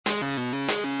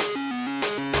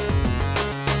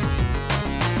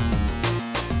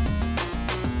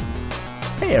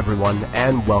Hey everyone,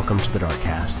 and welcome to the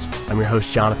Darkcast. I'm your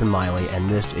host Jonathan Miley, and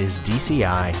this is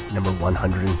DCI number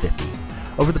 150.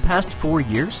 Over the past 4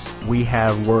 years, we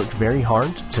have worked very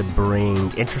hard to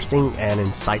bring interesting and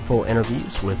insightful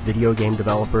interviews with video game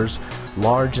developers,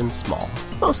 large and small,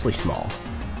 mostly small.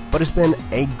 But it's been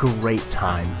a great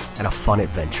time and a fun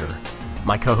adventure.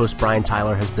 My co-host Brian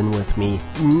Tyler has been with me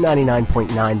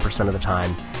 99.9% of the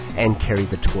time and carried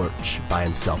the torch by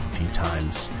himself a few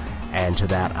times. And to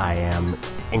that I am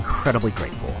incredibly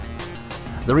grateful.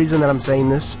 The reason that I'm saying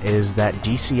this is that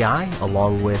DCI,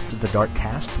 along with the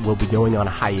Darkcast, will be going on a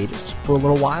hiatus for a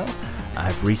little while.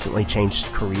 I've recently changed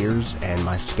careers, and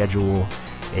my schedule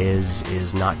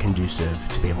is not conducive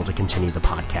to be able to continue the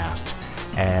podcast,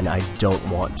 and I don't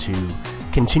want to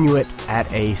continue it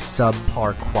at a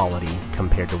subpar quality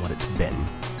compared to what it's been.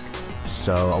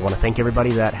 So I want to thank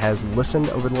everybody that has listened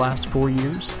over the last 4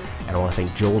 years, and I want to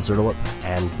thank Joel Zertlip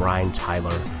and Brian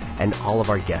Tyler and all of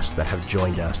our guests that have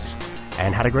joined us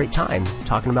and had a great time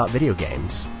talking about video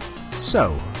games.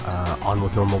 So, on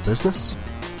with normal business.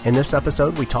 In this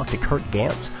episode, we talked to Kurt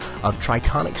Gantz of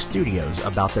Triconic Studios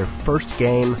about their first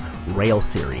game, Rail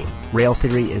Theory. Rail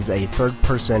Theory is a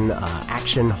third-person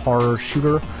action horror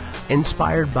shooter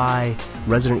inspired by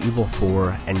Resident Evil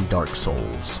 4 and Dark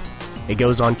Souls. It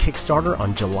goes on Kickstarter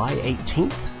on July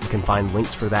 18th. You can find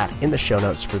links for that in the show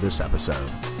notes for this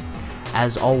episode.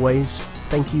 As always,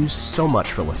 thank you so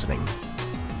much for listening.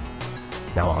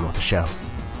 Now on with the show.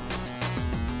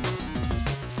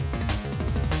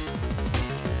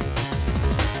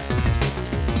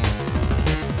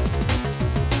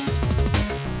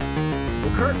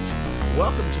 Well, Kurt,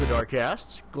 welcome to the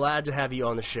Darkcast. Glad to have you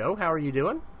on the show. How are you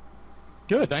doing?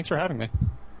 Good, thanks for having me.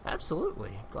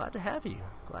 Absolutely. Glad to have you.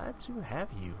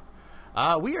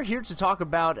 We are here to talk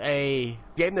about a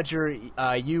game that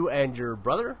you and your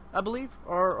brother, I believe,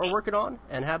 are working on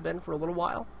and have been for a little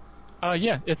while.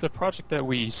 Yeah, it's a project that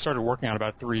we started working on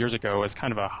about 3 years ago as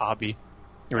kind of a hobby.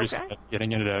 We were just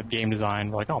getting into game design.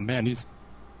 We're like, oh man, these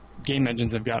game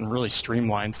engines have gotten really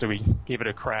streamlined, so we gave it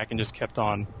a crack and just kept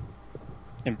on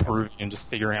improving and just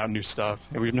figuring out new stuff.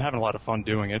 And we've been having a lot of fun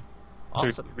doing it.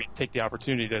 Awesome. So we take the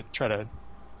opportunity to try to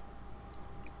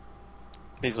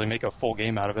basically make a full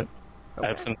game out of it. Okay. I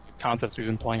have some concepts we've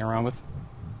been playing around with.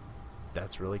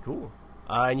 That's really cool.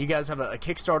 And you guys have a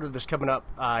Kickstarter that's coming up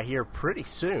here pretty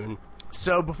soon.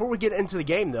 So before we get into the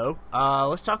game, though,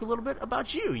 let's talk a little bit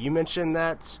about you. You mentioned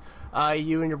that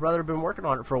you and your brother have been working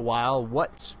on it for a while.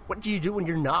 What do you do when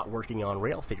you're not working on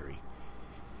Rail Theory?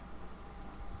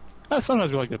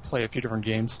 Sometimes we like to play a few different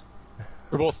games.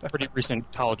 We're both pretty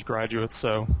recent college graduates,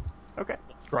 so Okay.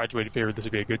 graduated, figured this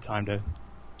would be a good time to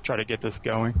try to get this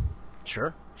going.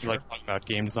 Sure. We like talking about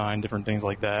game design, different things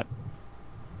like that.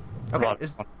 Okay. A lot of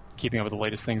fun keeping up with the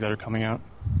latest things that are coming out.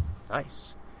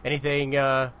 Nice. Anything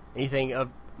of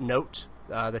note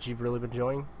that you've really been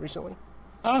enjoying recently?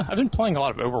 I've been playing a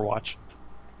lot of Overwatch.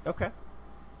 Okay.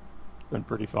 It's been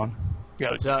pretty fun.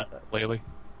 Got It's, it lately.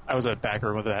 I was a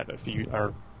backer with that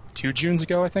 2 Junes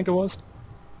ago, I think it was.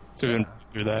 So we've been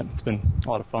through that. It's been a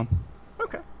lot of fun.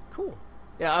 Okay, cool.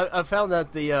 Yeah, I found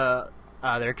that there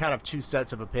are kind of two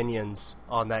sets of opinions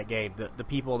on that game. The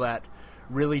people that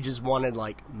really just wanted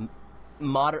like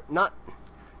modern, not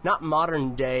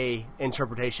modern day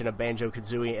interpretation of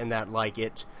Banjo-Kazooie, and that like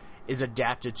it is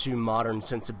adapted to modern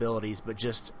sensibilities, but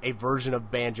just a version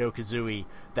of Banjo-Kazooie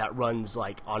that runs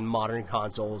like on modern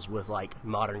consoles with like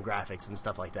modern graphics and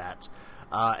stuff like that.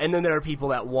 And then there are people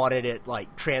that wanted it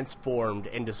like transformed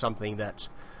into something that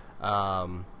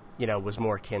was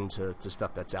more akin to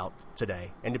stuff that's out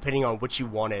today. And depending on what you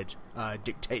wanted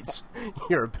dictates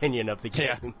your opinion of the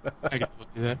game. Yeah, I can look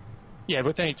at that. Yeah,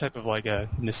 with any type of like a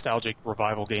nostalgic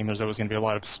revival game, there's always going to be a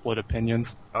lot of split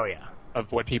opinions. Oh, yeah.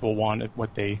 Of what people want and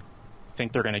what they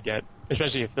think they're going to get,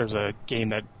 especially if there's a game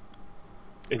that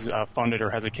is funded or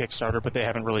has a Kickstarter, but they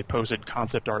haven't really posted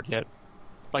concept art yet.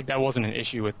 Like, that wasn't an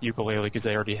issue with Yooka-Laylee because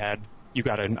you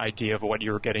got an idea of what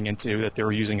you were getting into, that they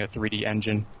were using a 3D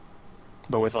engine.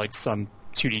 But with like some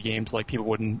 2D games, like people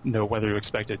wouldn't know whether to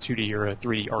expect a 2D or a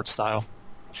 3D art style.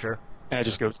 Sure. And it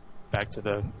just goes back to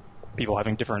the people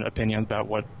having different opinions about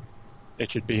what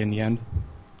it should be in the end.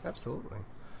 Absolutely.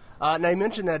 Now, you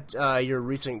mentioned that you're a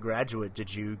recent graduate.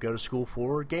 Did you go to school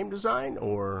for game design,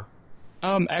 or?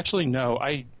 Actually, no.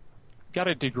 I got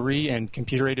a degree in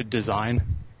computer-aided design,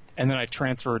 and then I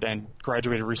transferred and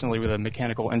graduated recently with a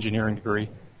mechanical engineering degree,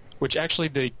 which actually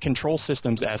the control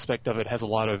systems aspect of it has a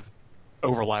lot of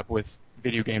overlap with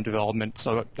video game development,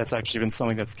 so that's actually been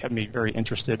something that's kept me very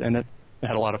interested in it. I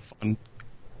had a lot of fun.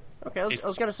 Okay, I was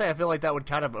going to say, I feel like that would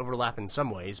kind of overlap in some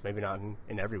ways, maybe not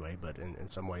in every way, but in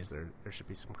some ways there should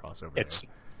be some crossover It's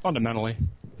fundamentally.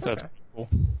 So Okay. that's cool.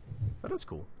 That is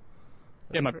cool.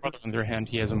 Yeah, my brother, on the other hand,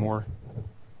 he has a more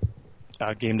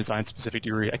game design specific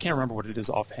degree. I can't remember what it is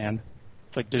offhand.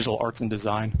 It's like digital arts and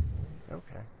design.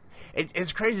 Okay.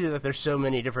 It's crazy that there's so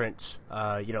many different,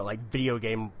 like video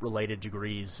game related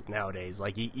degrees nowadays.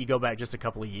 Like you go back just a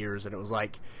couple of years and it was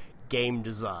like game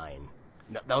design.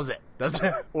 No, that was it. That's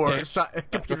it. Or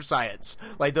computer science.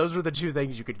 Like those were the two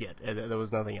things you could get, and there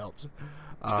was nothing else.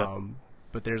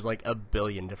 But there's like a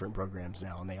billion different programs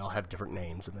now, and they all have different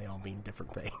names, and they all mean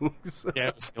different things.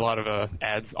 Yeah, I see a lot of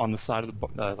ads on the side of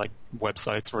the like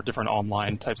websites for different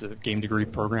online types of game degree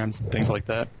programs and things like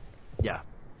that. Yeah.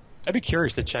 I'd be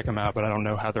curious to check them out, but I don't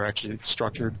know how they're actually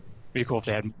structured. It'd be cool if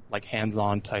they had like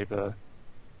hands-on type of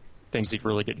things to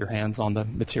really get your hands on the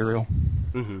material.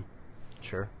 Mm-hmm.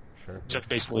 Sure.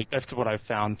 That's what I've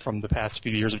found from the past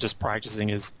few years of just practicing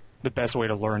is the best way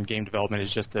to learn game development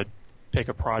is just to pick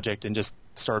a project and just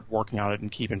start working on it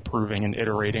and keep improving and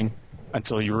iterating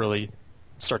until you really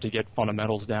start to get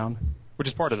fundamentals down, which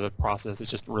is part of the process. It's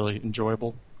just really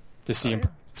enjoyable to see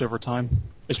improvements over time,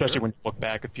 especially when you look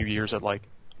back a few years at like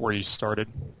where you started.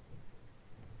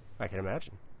 I can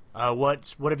imagine.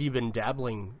 What have you been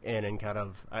dabbling in and kind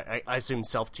of, I assume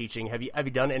self-teaching. Have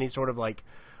you done any sort of like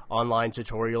online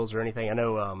tutorials or anything? I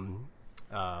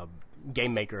know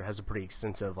Game Maker has a pretty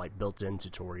extensive like built-in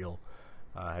tutorial.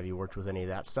 Have you worked with any of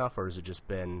that stuff, or has it just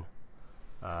been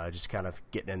just kind of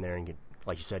getting in there and,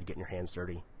 like you said, getting your hands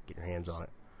dirty, getting your hands on it?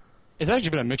 It's actually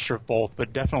been a mixture of both,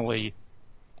 but definitely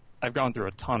I've gone through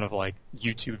a ton of like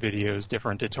YouTube videos,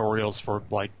 different tutorials for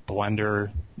like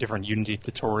Blender, different Unity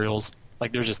tutorials.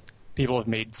 Like there's just people have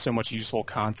made so much useful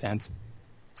content,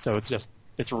 so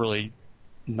it's really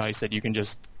nice that you can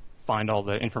just find all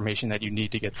the information that you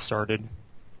need to get started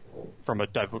from a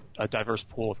diverse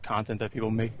pool of content that people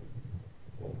make.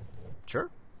 Sure.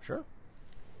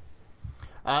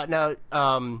 Now,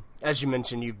 as you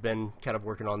mentioned, you've been kind of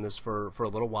working on this for a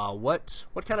little while. What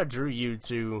kind of drew you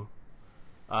to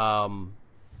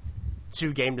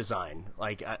game design?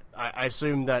 Like, I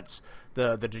assume that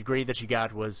the degree that you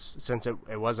got was, since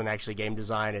it wasn't actually game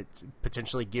design, it's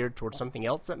potentially geared towards something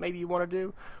else that maybe you want to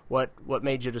do. What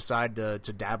made you decide to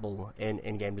dabble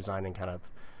in game design and kind of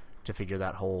to figure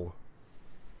that whole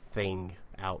thing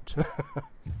out?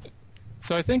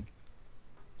 So I think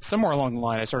somewhere along the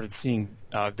line I started seeing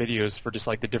videos for just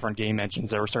like the different game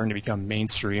engines that were starting to become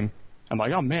mainstream. I'm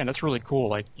like, oh man, that's really cool.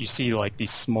 Like you see like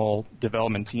these small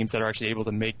development teams that are actually able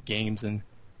to make games, and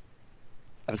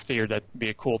I just figured that'd be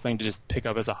a cool thing to just pick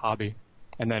up as a hobby.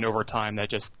 And then over time that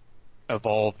just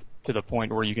evolved to the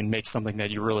point where you can make something that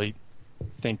you really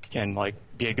think can like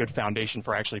be a good foundation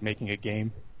for actually making a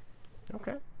game.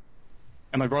 Okay.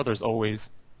 And my brother's always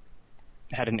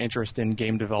had an interest in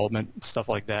game development and stuff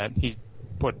like that. He's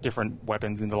put different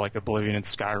weapons into like Oblivion and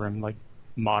Skyrim, like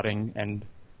modding and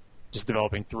just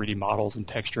developing 3D models and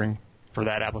texturing for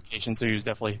that application. So he was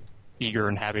definitely eager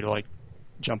and happy to like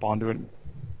jump onto it.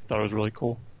 Thought it was really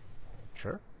cool.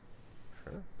 Sure.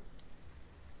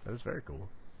 That is very cool.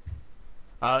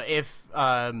 If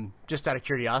just out of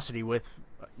curiosity, with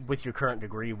your current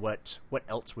degree, what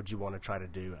else would you want to try to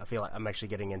do? I feel like I'm actually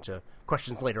getting into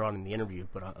questions later on in the interview,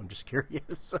 but I'm just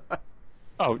curious.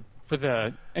 Oh, for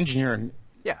the engineering,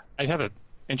 yeah, I have an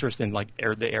interest in like the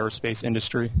aerospace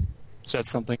industry, so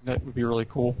that's something that would be really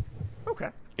cool. Okay.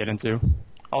 To get into.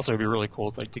 Also, it'd be really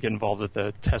cool to get involved with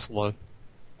the Tesla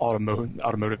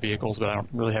automotive vehicles, but I don't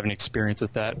really have any experience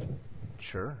with that.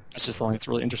 Sure. That's just something that's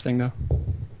really interesting, though.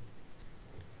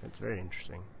 That's very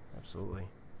interesting. Absolutely.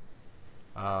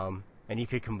 And you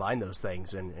could combine those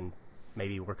things and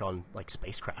maybe work on like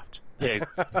spacecraft. Yeah.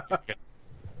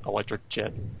 Electric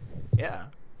jet. Yeah.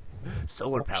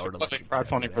 Solar powered electric jets.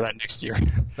 Crowdfunding for that next year.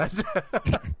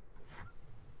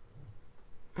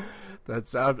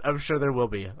 That's I'm sure there will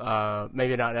be.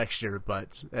 Maybe not next year,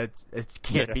 but it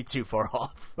can't be too far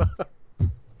off.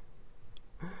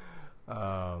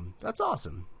 That's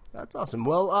awesome.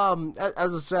 Well,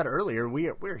 as I said earlier,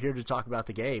 we're here to talk about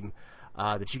the game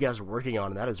that you guys are working on,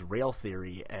 and that is Rail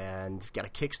Theory, and you've got a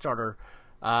Kickstarter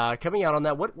coming out on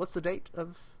that. What's the date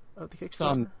of the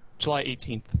Kickstarter? July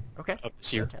 18th. Okay. Of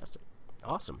this year. Fantastic.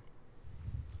 Awesome.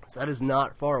 So that is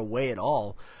not far away at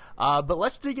all. But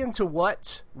let's dig into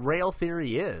what Rail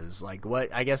Theory is. Like,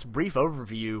 brief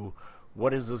overview,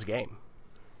 what is this game?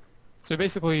 So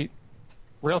basically,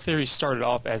 Rail Theory started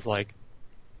off as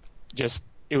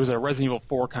it was a Resident Evil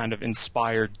 4 kind of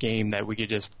inspired game that we could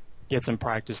just get some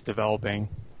practice developing.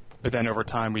 But then over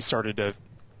time, we started to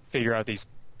figure out these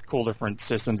cool different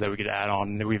systems that we could add on,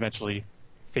 and then we eventually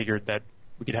figured that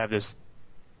we could have this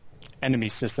enemy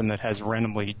system that has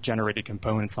randomly generated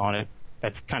components on it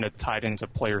that's kind of tied into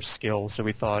player skill. So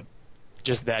we thought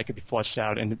just that could be fleshed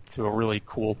out into a really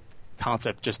cool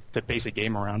concept just to base a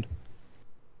game around.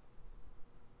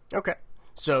 Okay.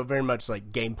 So very much like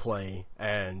gameplay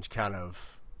and kind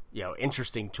of,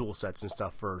 interesting tool sets and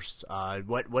stuff first.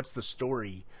 What's the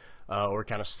story or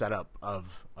kind of setup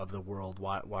of the world?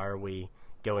 Why are we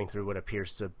going through what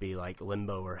appears to be like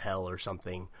limbo or hell or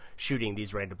something, shooting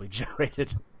these randomly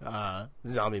generated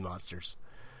zombie monsters?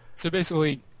 So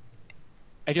basically,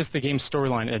 I guess the game's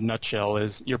storyline in a nutshell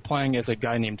is you're playing as a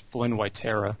guy named Flynn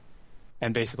Whitera,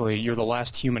 and basically you're the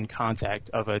last human contact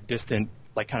of a distant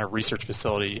kind of research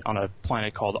facility on a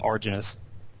planet called Arginus.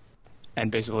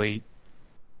 And basically,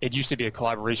 it used to be a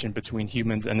collaboration between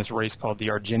humans and this race called the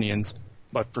Arginians,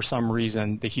 but for some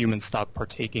reason the humans stopped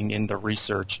partaking in the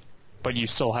research. But you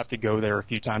still have to go there a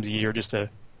few times a year just to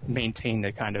maintain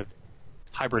the kind of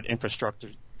hybrid infrastructure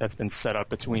that's been set up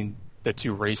between the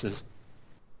two races.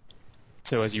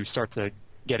 So as you start to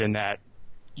get in that,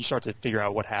 you start to figure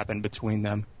out what happened between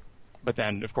them. But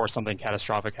then, of course, something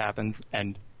catastrophic happens,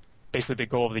 and basically the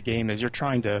goal of the game is you're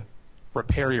trying to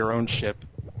repair your own ship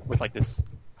with this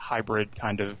hybrid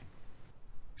kind of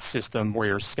system where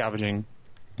you're scavenging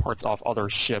parts off other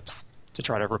ships to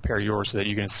try to repair yours so that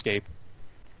you can escape,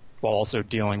 while also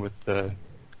dealing with the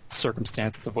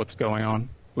circumstances of what's going on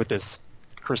with this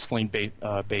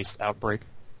crystalline-based outbreak.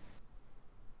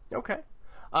 Okay.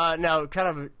 Now,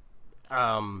 kind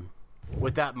of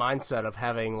with that mindset of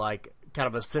having kind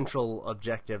of a central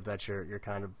objective that you're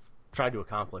kind of trying to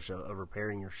accomplish of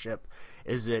repairing your ship,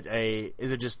 is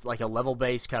it just like a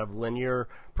level-based kind of linear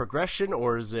progression,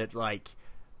 or is it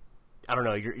I don't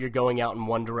know, you're going out in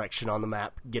one direction on the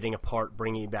map, getting a part,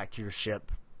 bringing it back to your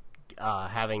ship,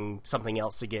 having something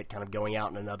else to get, kind of going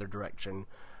out in another direction?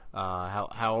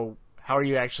 How are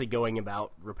you actually going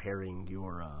about repairing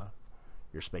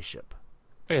your spaceship?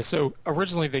 Yeah, so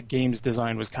originally the game's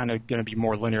design was kind of going to be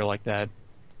more linear like that,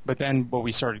 but then what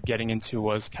we started getting into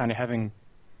was kind of having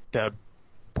the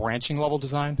branching level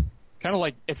design. Kind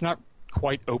of it's not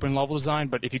quite open level design,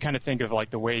 but if you kind of think of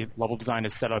the way level design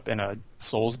is set up in a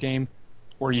Souls game,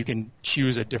 where you can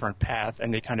choose a different path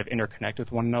and they kind of interconnect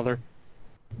with one another,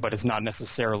 but it's not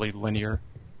necessarily linear.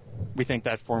 We think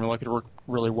that formula could work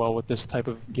really well with this type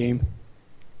of game.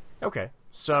 Okay.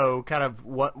 So kind of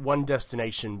one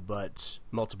destination, but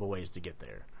multiple ways to get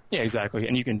there. Yeah, exactly.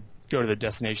 And you can go to the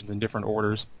destinations in different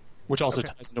orders, which also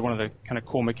ties into one of the kind of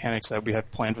cool mechanics that we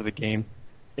have planned for the game,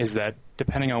 is that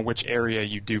depending on which area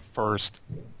you do first,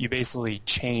 you basically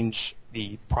change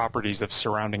the properties of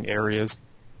surrounding areas.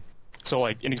 So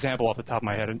an example off the top of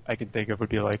my head I could think of would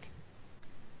be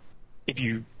if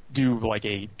you do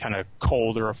a kind of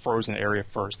cold or a frozen area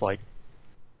first, a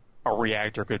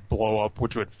reactor could blow up,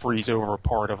 which would freeze over a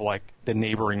part of the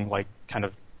neighboring kind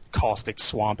of caustic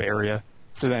swamp area.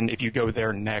 So then if you go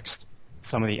there next,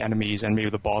 some of the enemies and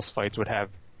maybe the boss fights would have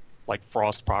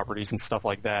frost properties and stuff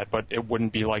like that, but it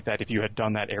wouldn't be like that if you had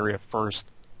done that area first,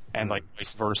 and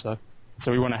vice versa.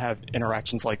 So we want to have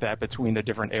interactions like that between the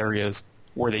different areas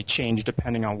where they change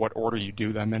depending on what order you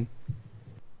do them in.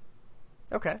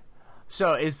 Okay.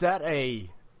 So is that a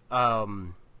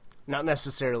not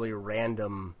necessarily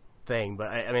random thing, but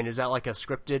I mean, is that a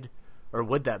scripted, or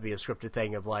would that be a scripted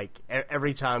thing of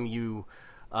every time you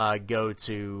go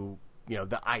to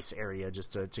the ice area,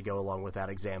 just to go along with that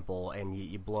example, and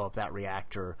you blow up that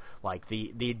reactor,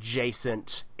 the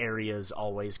adjacent areas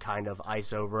always kind of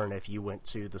ice over, and if you went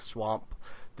to the swamp,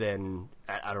 then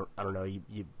I don't know,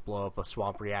 you blow up a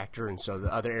swamp reactor, and so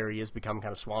the other areas become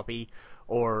kind of swampy,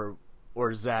 or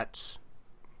is that,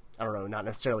 I don't know, not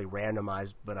necessarily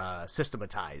randomized, but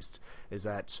systematized? Is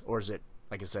that, or is it,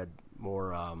 like I said,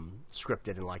 more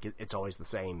scripted and it's always the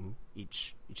same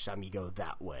each time you go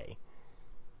that way?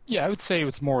 Yeah, I would say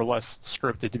it's more or less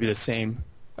scripted to be the same.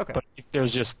 Okay. But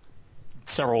there's just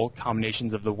several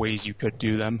combinations of the ways you could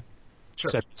do them.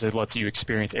 Sure. So it lets you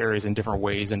experience areas in different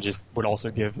ways and just would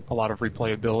also give a lot of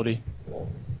replayability.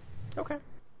 Okay.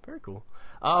 Very cool.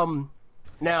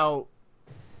 Now,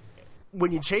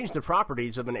 when you change the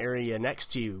properties of an area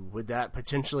next to you, would that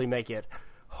potentially make it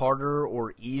harder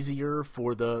or easier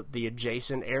for the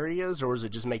adjacent areas, or does it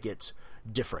just make it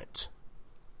different?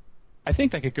 I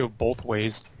think that could go both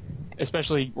ways.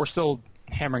 Especially, we're still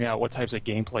hammering out what types of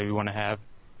gameplay we want to have.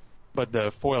 But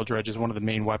the foil dredge is one of the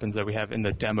main weapons that we have in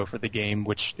the demo for the game,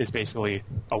 which is basically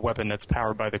a weapon that's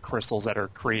powered by the crystals that are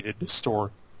created to store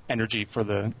energy for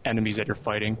the enemies that you're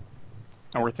fighting.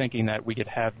 And we're thinking that we could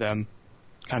have them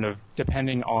kind of,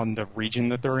 depending on the region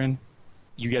that they're in,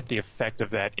 you get the effect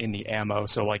of that in the ammo.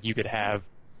 So you could have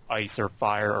ice or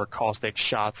fire or caustic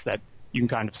shots that you can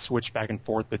kind of switch back and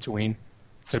forth between.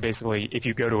 So basically, if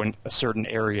you go to a certain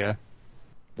area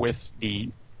with the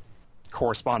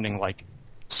corresponding like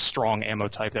strong ammo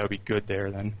type that would be good there,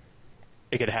 then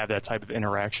it could have that type of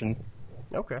interaction.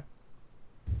 Okay.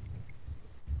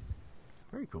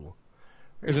 Very cool.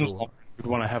 Because you'd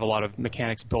want to have a lot of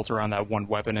mechanics built around that one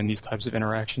weapon and these types of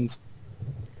interactions.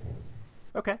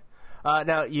 Okay.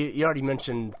 Now you already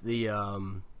mentioned the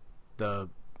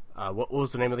what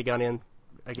was the name of the gun in?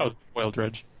 Oh, foil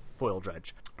dredge. Foil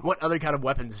dredge. What other kind of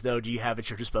weapons though do you have at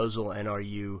your disposal, and are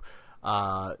you?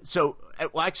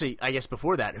 Actually, I guess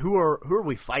before that, who are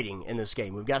we fighting in this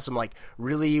game? We've got some like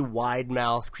really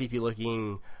wide-mouthed,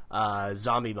 creepy-looking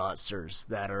zombie monsters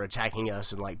that are attacking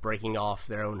us and like breaking off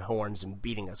their own horns and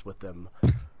beating us with them.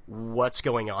 What's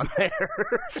going on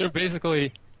there? So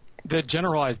basically, the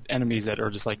generalized enemies that are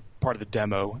just like part of the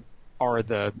demo are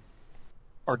the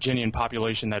Arginian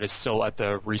population that is still at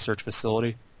the research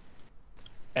facility,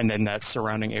 and then that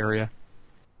surrounding area.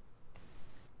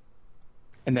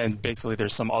 And then basically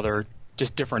there's some other,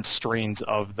 just different strains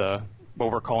of the,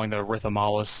 what we're calling the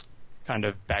Rhythomalus kind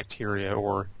of bacteria,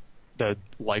 or the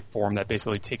life form that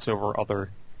basically takes over other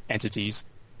entities,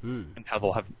 and how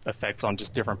they'll have effects on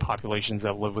just different populations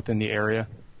that live within the area.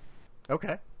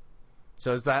 Okay.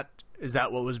 So is that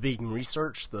what was being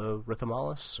researched, the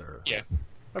Rhythomalus? Or? Yeah.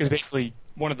 Because basically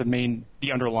one of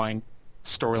the underlying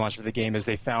storylines for the game is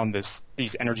they found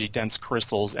these energy-dense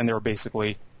crystals, and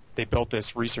they built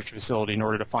this research facility in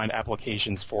order to find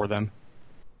applications for them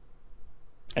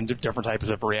and different types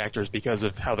of reactors because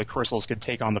of how the crystals could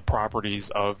take on the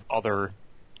properties of other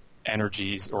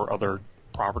energies or other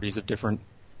properties of different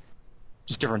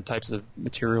types of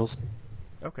materials.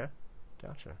 Okay,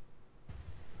 gotcha.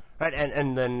 All right,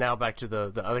 and then now back to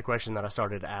the other question that I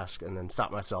started to ask and then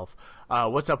stopped myself.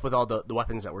 What's up with all the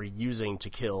weapons that we're using to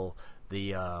kill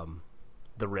the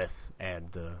Rith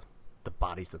and the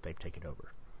bodies that they've taken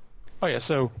over? Oh yeah,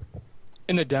 so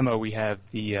in the demo we have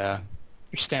your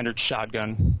standard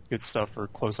shotgun, good stuff for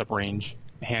close-up range,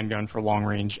 handgun for long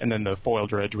range, and then the foil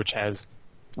dredge, which has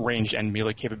ranged and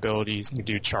melee capabilities. You can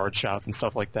do charge shots and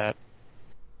stuff like that.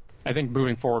 I think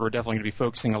moving forward we're definitely going to be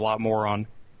focusing a lot more on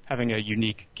having a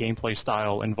unique gameplay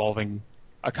style involving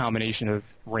a combination of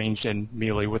ranged and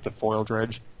melee with the foil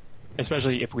dredge,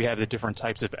 especially if we have the different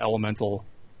types of elemental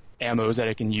ammos that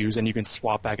it can use, and you can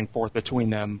swap back and forth between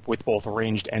them with both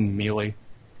ranged and melee.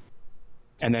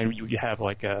 And then you have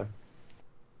like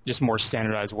just more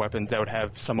standardized weapons that would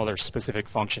have some other specific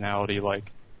functionality,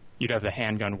 like you'd have the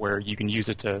handgun where you can use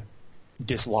it to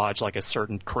dislodge like a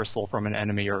certain crystal from an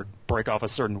enemy or break off a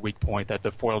certain weak point that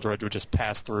the foil dredge would just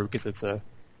pass through because it's a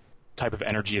type of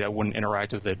energy that wouldn't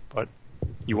interact with it, but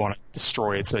you want to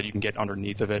destroy it so that you can get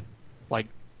underneath of it. Like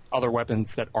other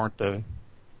weapons that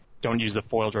don't use the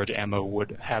foil dredge ammo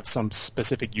would have some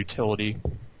specific utility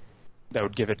that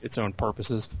would give it its own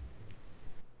purposes.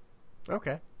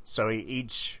 Okay, so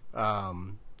each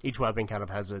weapon kind of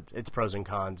has its pros and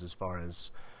cons as far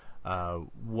as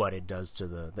what it does to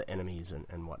the enemies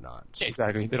and whatnot. Yeah,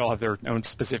 exactly. They'd all have their own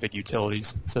specific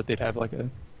utilities, so that they'd have like a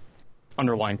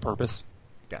underlying purpose.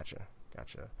 Gotcha.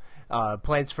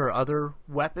 Plans for other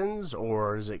weapons,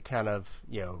 or is it kind of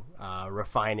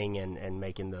refining and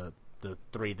making the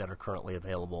three that are currently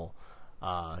available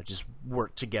just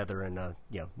work together in a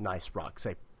nice rock,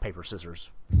 say, paper, scissors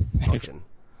function?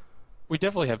 We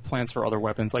definitely have plans for other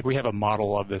weapons. Like we have a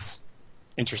model of this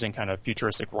interesting kind of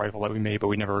futuristic rifle that we made, but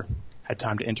we never had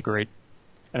time to integrate.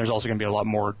 And there's also going to be a lot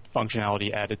more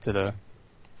functionality added to the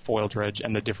foil dredge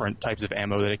and the different types of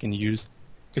ammo that it can use.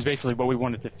 Because basically what we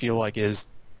want it to feel like is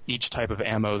each type of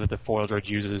ammo that the foil dredge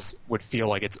uses would feel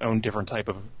like its own different type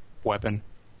of weapon.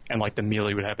 And like the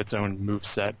melee would have its own move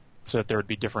set, so that there would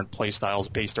be different play styles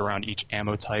based around each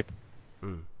ammo type,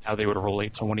 how they would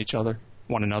relate to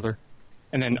one another.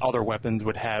 And then other weapons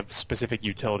would have specific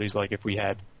utilities, like if we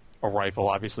had a rifle,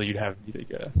 obviously you'd have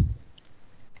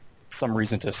some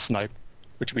reason to snipe,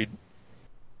 which we'd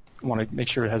want to make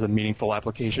sure it has a meaningful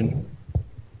application.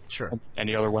 Sure.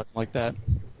 Any other weapon like that.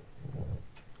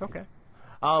 Okay.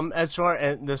 As far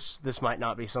as this might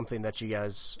not be something that you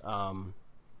guys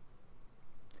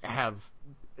have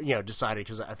decided,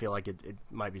 because I feel like it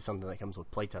might be something that comes with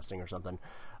playtesting or something.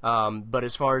 But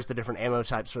as far as the different ammo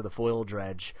types for the foil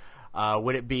dredge,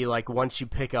 would it be like once you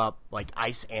pick up like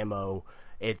ice ammo,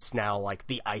 it's now like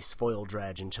the ice foil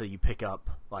dredge until you pick up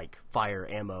like fire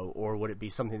ammo, or would it be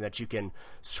something that you can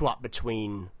swap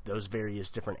between those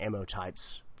various different ammo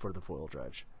types for the foil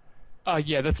dredge?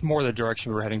 Yeah, that's more the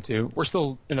direction we're heading to. We're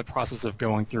still in the process of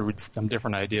going through some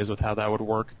different ideas with how that would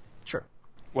work. Sure.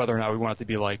 Whether or not we want it to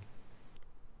be like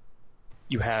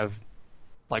you have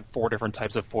like 4 different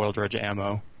types of foil dredge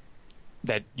ammo,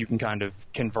 that you can kind of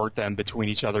convert them between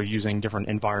each other using different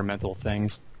environmental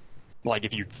things. Like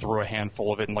if you threw a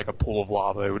handful of it in like a pool of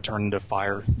lava, it would turn into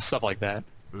fire, stuff like that.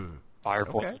 Fire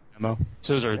Okay. demo.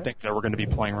 So those are things that we're going to be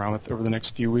playing around with over the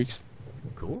next few weeks.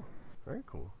 Cool. Very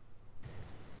cool.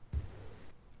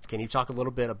 Can you talk a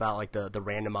little bit about like the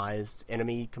randomized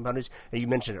enemy components? You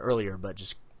mentioned it earlier, but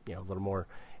just a little more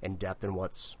in depth in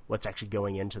what's actually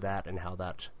going into that and how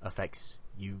that affects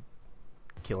you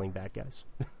killing bad guys.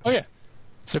 Oh yeah.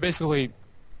 So basically,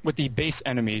 with the base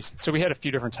enemies, so we had a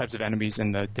few different types of enemies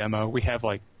in the demo. We have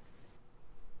I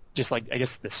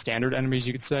guess the standard enemies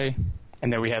you could say,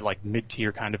 and then we had like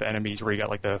mid-tier kind of enemies where you got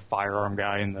like the firearm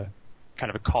guy and the kind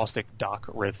of a caustic Doc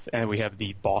Rith, and then we have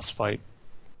the boss fight.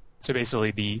 So basically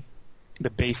the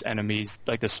base enemies,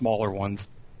 like the smaller ones,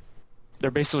 they're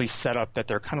basically set up that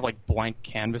they're kind of like blank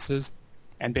canvases,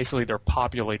 and basically they're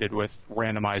populated with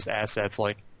randomized assets.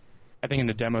 Like I think in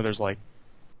the demo there's like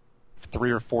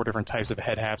 3 or 4 different types of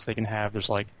head halves they can have. There's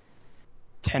like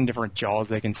 10 different jaws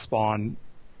they can spawn,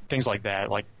 things like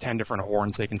that, like 10 different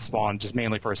horns they can spawn, just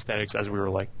mainly for aesthetics as we were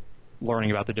like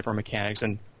learning about the different mechanics.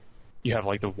 And you have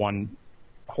like the one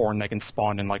horn that can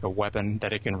spawn in like a weapon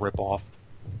that it can rip off.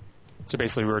 So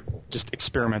basically we were just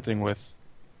experimenting with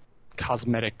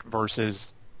cosmetic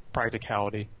versus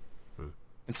practicality.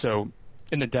 And so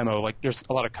in the demo, like there's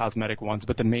a lot of cosmetic ones,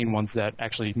 but the main ones that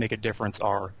actually make a difference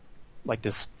are like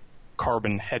this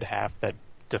carbon head half that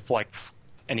deflects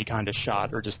any kind of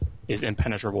shot or just is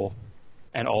impenetrable,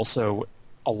 and also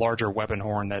a larger weapon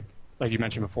horn that, like you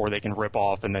mentioned before, they can rip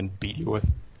off and then beat you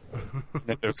with.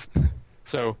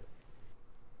 So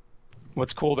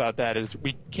what's cool about that is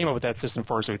we came up with that system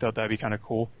first, so we thought that'd be kind of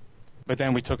cool. But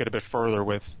then we took it a bit further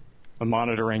with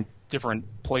monitoring different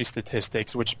play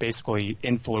statistics, which basically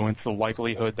influence the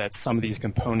likelihood that some of these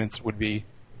components would be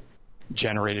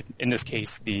generated. In this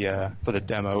case, for the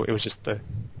demo, it was just the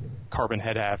carbon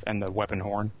head half and the weapon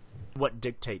horn. What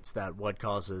dictates that? What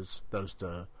causes those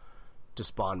to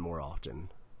spawn more often?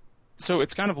 So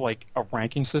it's kind of like a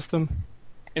ranking system.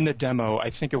 In the demo,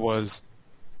 I think it was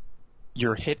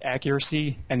your hit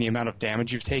accuracy and the amount of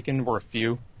damage you've taken were a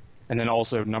few, and then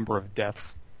also number of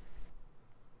deaths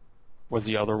was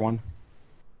the other one.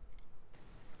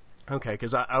 Okay,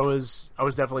 because I was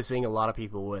definitely seeing a lot of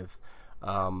people with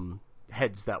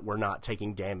heads that were not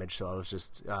taking damage, so I was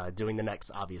just doing the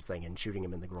next obvious thing and shooting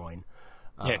him in the groin.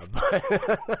 Yes.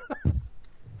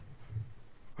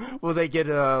 Will they get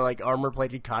like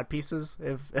armor-plated cod pieces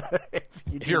if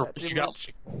you do that too you got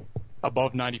much?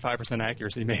 above 95%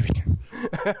 accuracy, maybe.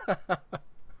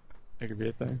 It could be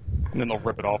a thing. And then they'll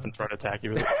rip it off and try to attack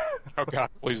you with it. Oh god,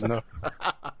 please no.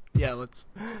 Yeah,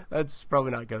 let's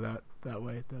probably not go that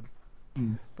way.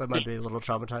 That might be a little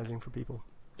traumatizing for people.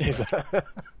 Exactly.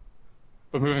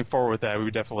 But moving forward with that, we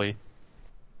would definitely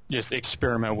just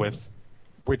experiment with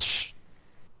which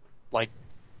like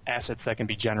assets that can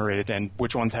be generated and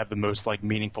which ones have the most like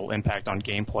meaningful impact on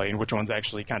gameplay and which ones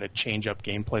actually kind of change up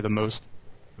gameplay the most,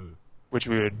 which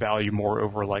we would value more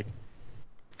over like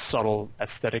subtle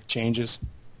aesthetic changes.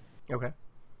 Okay.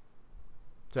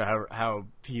 So how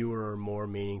fewer or more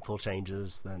meaningful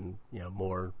changes than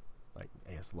more like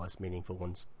I guess less meaningful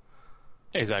ones.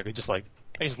 Exactly. Just like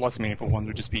I guess less meaningful ones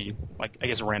would just be like I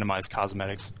guess randomized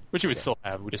cosmetics, which we would still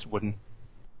have. We just wouldn't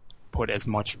put as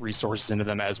much resources into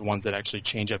them as ones that actually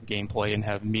change up gameplay and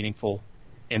have meaningful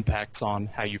impacts on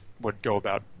how you would go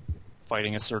about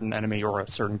fighting a certain enemy or a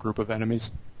certain group of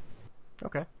enemies.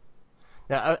 Okay.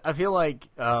 Now I feel like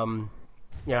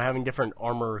having different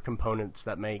armor components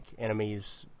that make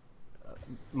enemies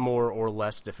more or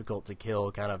less difficult to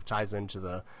kill kind of ties into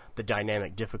the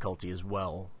dynamic difficulty as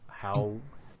well. How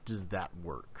does that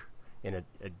work in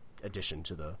addition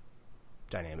to the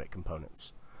dynamic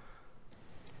components?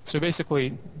 So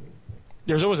basically,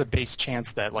 there's always a base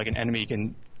chance that like an enemy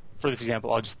can, for this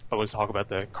example, I'll just always talk about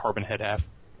the carbon head half.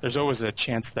 There's always a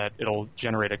chance that it'll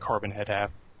generate a carbon head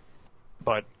half,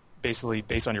 but basically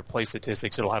based on your play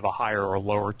statistics, it'll have a higher or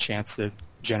lower chance to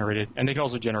generate it. And they can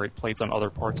also generate plates on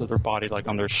other parts of their body, like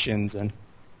on their shins and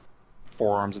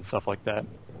forearms and stuff like that.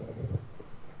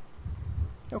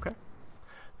 Okay.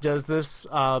 Does this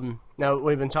now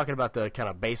we've been talking about the kind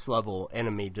of base level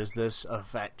enemy? Does this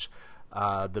affect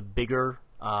the bigger,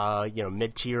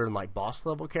 mid-tier and like boss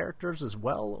level characters as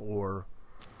well, or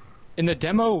in the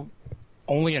demo?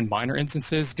 Only in minor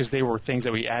instances, because they were things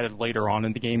that we added later on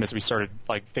in the game as we started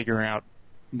like figuring out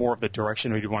more of the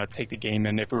direction we'd want to take the game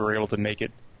in if we were able to make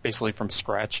it basically from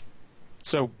scratch.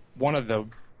 So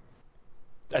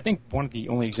I think one of the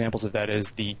only examples of that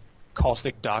is the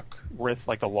caustic Doc Rith,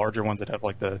 like the larger ones that have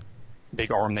like the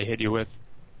big arm they hit you with.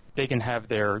 They can have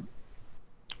their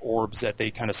orbs that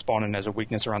they kind of spawn in as a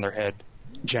weakness around their head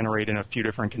generate in a few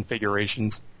different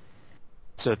configurations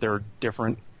so that they're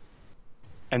different.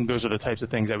 And those are the types of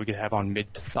things that we could have on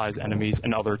mid-size enemies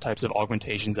and other types of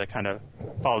augmentations that kind of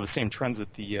follow the same trends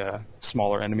that the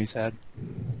smaller enemies had.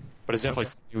 But it's definitely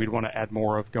something we'd want to add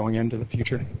more of going into the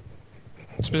future,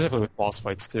 specifically with boss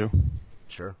fights too.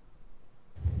 Sure.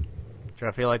 I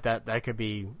feel like that could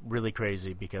be really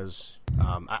crazy because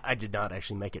I did not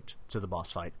actually make it to the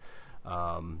boss fight.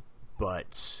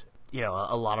 But,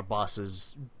 a lot of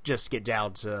bosses just get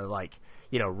down to, like,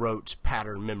 rote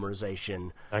pattern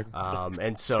memorization.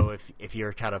 And so if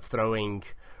you're kind of throwing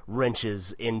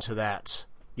wrenches into that,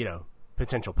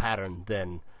 potential pattern,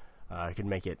 then it could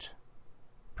make it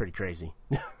pretty crazy.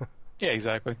 Yeah,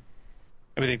 exactly.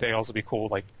 I think they'd also be cool,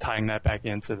 like, tying that back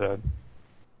into the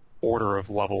order of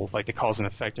levels, like the cause and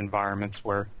effect environments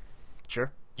where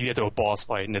sure you get to a boss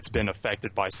fight and it's been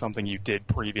affected by something you did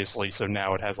previously, so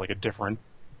now it has like a different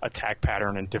attack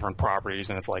pattern and different properties,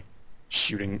 and it's like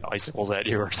shooting icicles at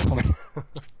you or something.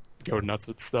 Just go nuts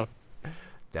with stuff.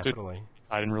 Definitely. It's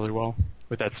tied in really well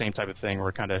with that same type of thing where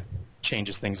it kind of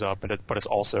changes things up, but it's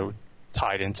also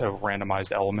tied into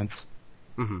randomized elements.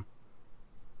 Mm-hmm.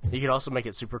 You could also make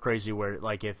it super crazy where,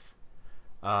 like, if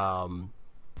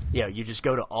you just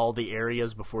go to all the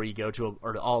areas before you go to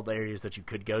or all the areas that you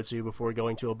could go to before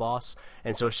going to a boss,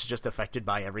 and so it's just affected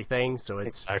by everything. So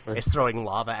it's throwing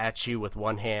lava at you with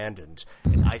one hand and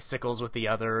icicles with the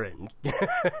other, and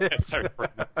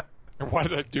why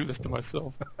did I do this to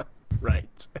myself?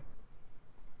 Right.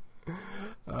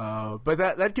 But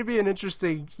that could be an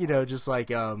interesting, just like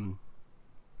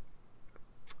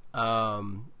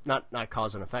not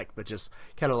cause and effect, but just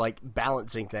kind of like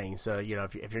balancing things. So,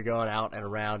 if you're going out and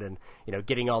around and,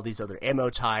 getting all these other ammo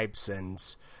types and,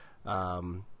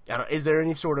 is there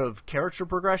any sort of character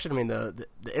progression? I mean, the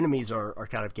enemies are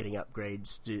kind of getting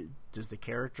upgrades. Does the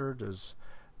character,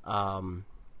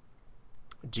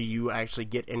 do you actually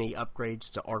get any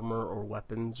upgrades to armor or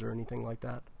weapons or anything like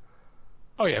that?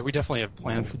 Oh yeah, we definitely have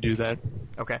plans to do that.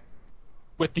 Okay.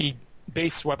 With the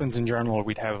base weapons in general,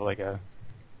 we'd have like a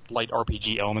light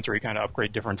RPG elements where you kind of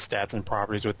upgrade different stats and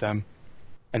properties with them.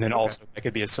 And then also, it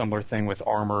could be a similar thing with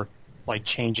armor, like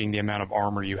changing the amount of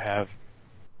armor you have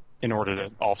in order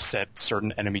to offset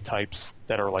certain enemy types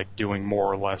that are like doing more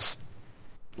or less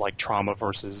like trauma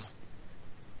versus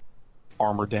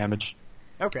armor damage.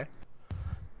 Okay.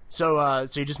 So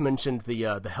you just mentioned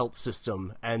the health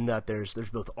system and that there's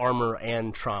both armor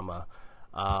and trauma.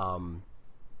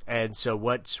 And so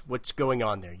what's going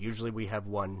on there? Usually we have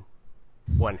one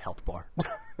health bar.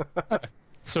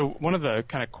 So one of the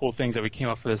kind of cool things that we came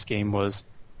up for this game was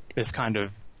this kind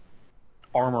of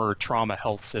armor trauma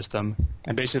health system.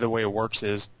 And basically the way it works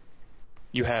is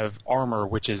you have armor,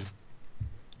 which is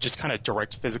just kind of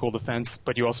direct physical defense,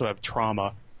 but you also have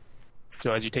trauma.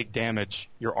 So as you take damage,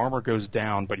 your armor goes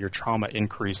down, but your trauma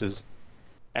increases.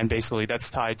 And basically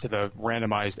that's tied to the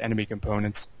randomized enemy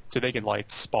components. So they could like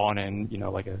spawn in,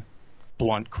 like a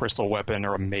blunt crystal weapon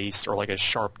or a mace or like a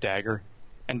sharp dagger.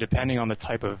 And depending on the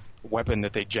type of weapon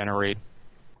that they generate,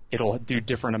 it'll do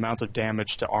different amounts of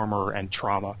damage to armor and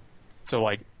trauma. So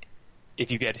like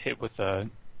if you get hit with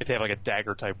if they have like a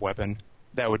dagger type weapon,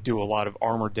 that would do a lot of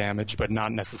armor damage, but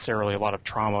not necessarily a lot of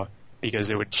trauma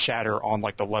because it would shatter on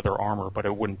like the leather armor, but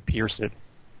it wouldn't pierce it.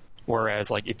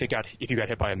 Whereas like if you got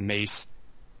hit by a mace,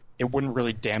 it wouldn't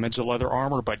really damage the leather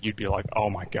armor, but you'd be like, oh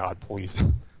my god, please.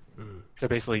 So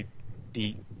basically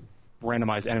the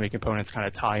randomized enemy components kind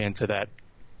of tie into that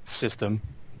system.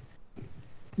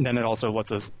 And then it also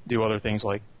lets us do other things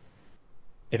like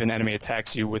if an enemy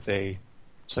attacks you with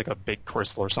just like a big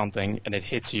crystal or something and it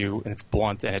hits you and it's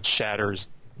blunt and it shatters,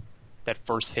 that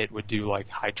first hit would do like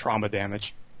high trauma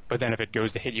damage. But then if it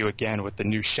goes to hit you again with the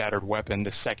new shattered weapon,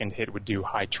 the second hit would do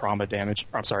high armor damage,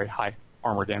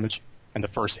 and the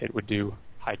first hit would do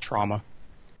high trauma.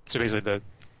 So basically the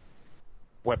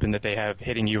weapon that they have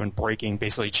hitting you and breaking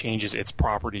basically changes its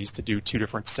properties to do two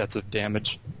different sets of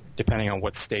damage depending on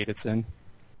what state it's in. And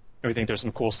we think there's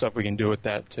some cool stuff we can do with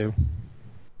that too.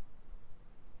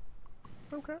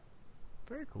 Okay.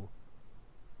 Very cool.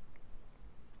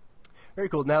 Very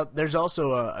cool. Now, there's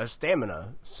also a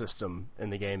stamina system in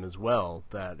the game as well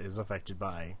that is affected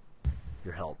by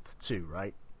your health too,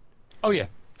 right? Oh yeah.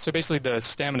 So basically the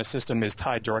stamina system is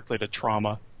tied directly to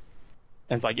trauma.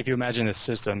 And like if you imagine this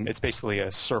system, it's basically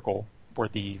a circle where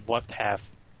the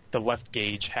left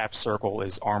gauge half circle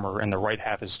is armor and the right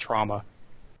half is trauma.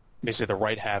 Basically the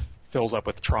right half fills up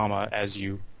with trauma as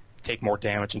you take more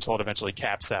damage until it eventually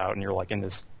caps out and you're like in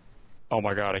this, oh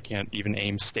my god, I can't even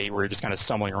aim state where you're just kind of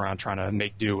stumbling around trying to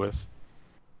make do with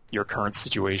your current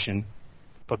situation.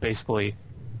 But basically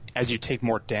as you take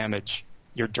more damage,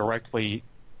 you're directly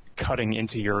cutting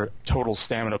into your total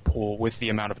stamina pool with the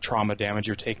amount of trauma damage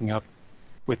you're taking up,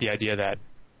 with the idea that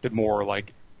the more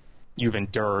like you've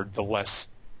endured, the less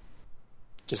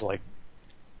just like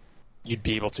you'd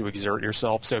be able to exert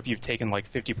yourself. So if you've taken like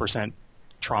 50%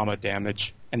 trauma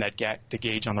damage and that the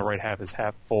gauge on the right half is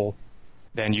half full,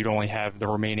 then you'd only have the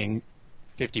remaining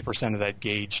 50% of that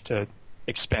gauge to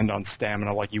expend on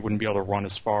stamina. Like you wouldn't be able to run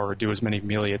as far or do as many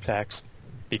melee attacks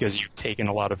because you've taken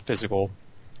a lot of physical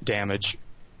damage.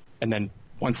 And then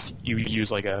once you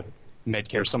use like a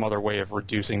medkit or some other way of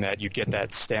reducing that, you get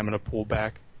that stamina pool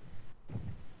back.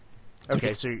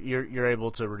 Okay, so you're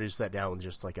able to reduce that down with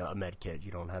just like a medkit.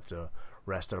 You don't have to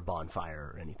rest at a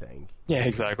bonfire or anything. Yeah,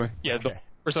 exactly. Yeah, okay.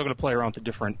 We're still going to play around with the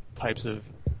different types of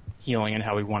healing and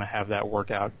how we want to have that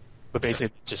work out. But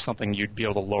basically, it's just something you'd be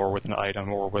able to lower with an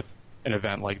item or with an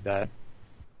event like that.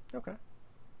 Okay.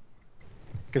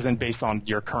 Because then based on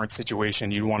your current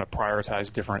situation, you'd want to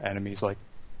prioritize different enemies. Like,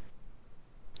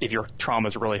 if your trauma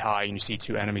is really high and you see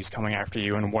two enemies coming after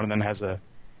you and one of them has a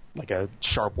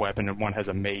sharp weapon and one has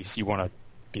a mace, you want to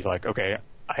be like, okay,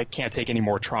 I can't take any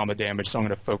more trauma damage, so I'm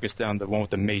going to focus down the one with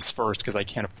the mace first because I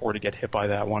can't afford to get hit by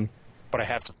that one. But I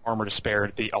have some armor to spare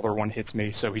if the other one hits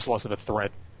me, so he's less of a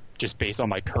threat just based on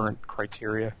my current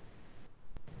criteria.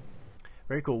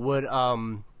 Very cool. Would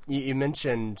you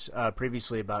mentioned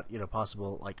previously about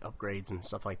possible like upgrades and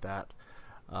stuff like that.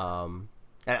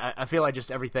 I feel like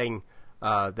just everything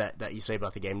that you say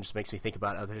about the game just makes me think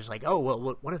about others. Like, oh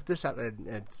well, what if this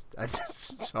happened?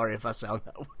 Sorry if I sound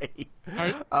that way.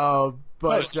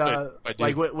 But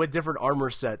like with different armor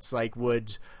sets, like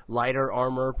would lighter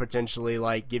armor potentially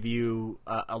like give you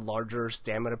a larger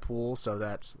stamina pool, so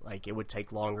that like it would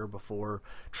take longer before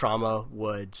trauma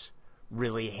would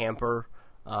really hamper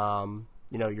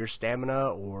your stamina,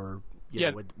 or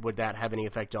would that have any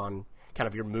effect on kind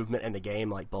of your movement in the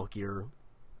game, like bulkier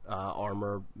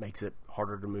armor makes it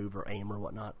harder to move or aim or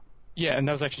whatnot? Yeah, and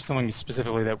that was actually something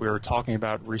specifically that we were talking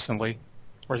about recently,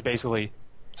 whereas basically,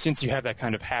 since you have that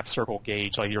kind of half-circle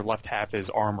gauge, like your left half is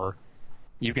armor,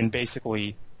 you can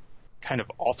basically kind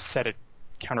of offset it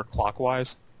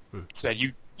counterclockwise, so that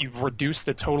you've reduced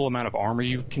the total amount of armor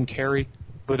you can carry,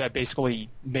 but that basically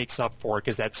makes up for it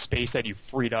because that space that you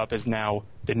freed up is now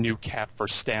the new cap for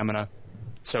stamina.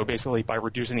 So basically, by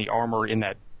reducing the armor in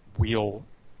that wheel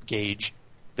gauge,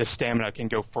 the stamina can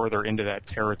go further into that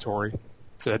territory.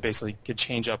 So that basically could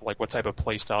change up like what type of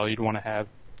playstyle you'd want to have.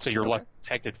 So you're less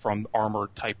protected from armor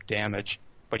type damage,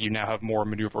 but you now have more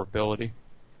maneuverability.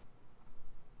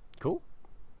 Cool.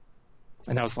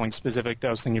 And that was something specific that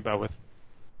I was thinking about with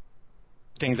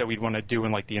things that we'd want to do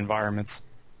in like the environments.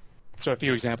 So a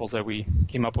few examples that we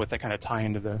came up with that kind of tie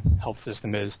into the health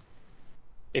system is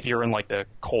if you're in like the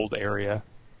cold area,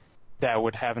 that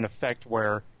would have an effect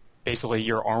where basically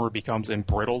your armor becomes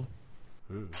embrittled.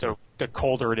 So the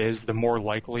colder it is, the more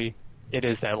likely it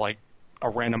is that like a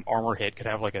random armor hit could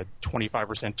have like a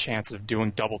 25% chance of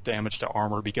doing double damage to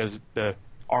armor because the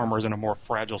armor is in a more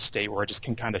fragile state where it just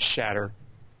can kind of shatter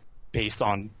based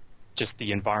on just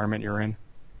the environment you're in.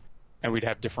 And we'd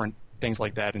have different things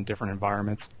like that in different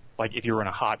environments. Like if you were in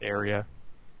a hot area,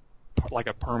 like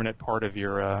a permanent part of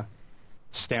your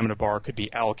stamina bar could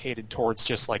be allocated towards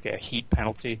just like a heat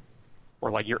penalty,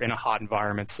 or like you're in a hot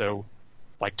environment, so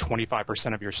like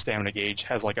 25% of your stamina gauge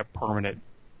has like a permanent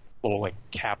little like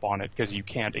cap on it because you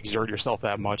can't exert yourself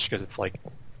that much because it's like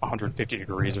 150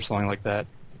 degrees or something like that.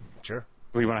 Sure.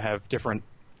 We want to have different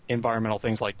environmental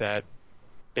things like that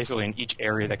basically in each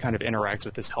area that kind of interacts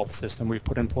with this health system we've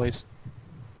put in place.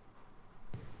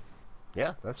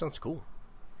 Yeah, that sounds cool.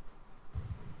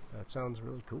 That sounds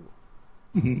really cool.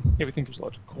 Mm-hmm. Yeah, we think there's a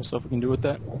lot of cool stuff we can do with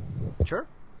that. Sure.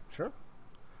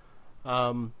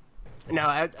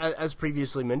 Now, as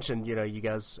previously mentioned, you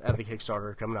guys have the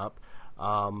Kickstarter coming up.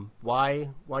 Why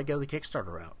go the Kickstarter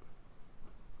route?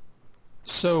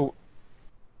 So,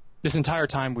 this entire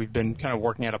time we've been kind of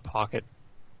working out of pocket,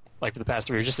 like for the past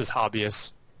 3 years, just as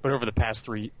hobbyists. But over the past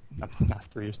the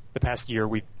past year,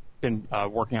 we've been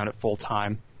working on it full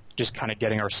time, just kind of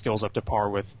getting our skills up to par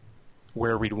with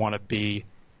where we'd want to be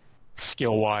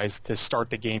skill-wise to start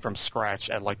the game from scratch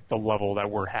at like the level that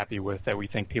we're happy with, that we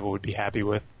think people would be happy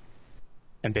with.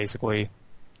 And basically,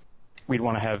 we'd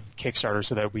want to have Kickstarter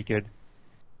so that we could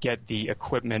get the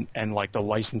equipment and like the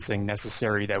licensing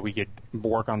necessary that we could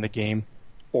work on the game,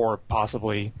 or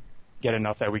possibly get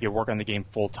enough that we could work on the game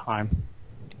full time,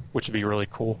 which would be really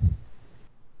cool.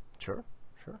 Sure.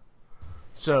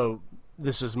 So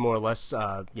this is more or less,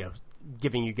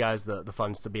 giving you guys the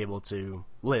funds to be able to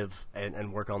live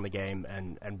and work on the game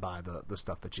and buy the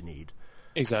stuff that you need.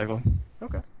 Exactly.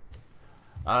 Okay.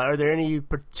 Are there any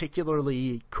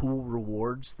particularly cool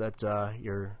rewards that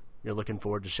you're looking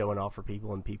forward to showing off for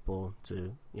people and people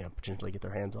to potentially get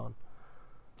their hands on?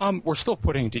 We're still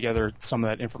putting together some of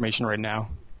that information right now.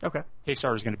 Okay.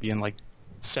 Kickstarter is going to be in like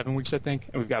 7 weeks, I think,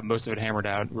 and we've got most of it hammered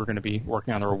out. We're going to be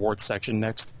working on the rewards section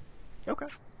next. Okay.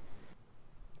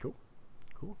 Cool.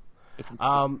 Get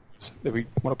some that we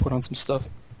want to put on some stuff.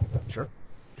 Sure.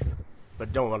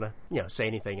 But don't want to, say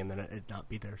anything and then it not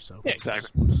be there. So yeah,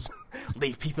 exactly. Just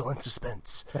leave people in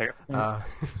suspense.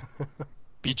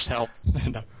 Beach towels.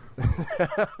 No.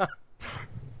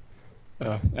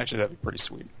 Actually, that'd be pretty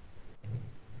sweet.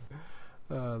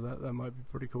 That might be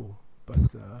pretty cool,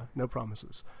 but no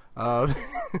promises. Now,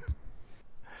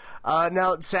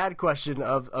 sad question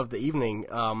of the evening.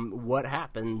 What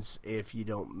happens if you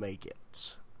don't make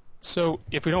it? So,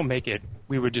 if we don't make it,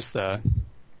 we would just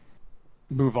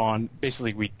move on.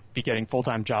 Basically, we'd be getting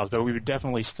full-time jobs, but we would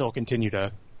definitely still continue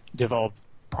to develop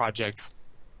projects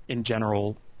in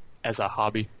general as a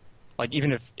hobby. Like,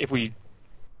 even if we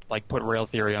like put Rail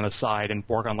Theory on the side and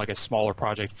work on like a smaller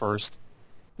project first,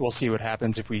 we'll see what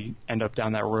happens if we end up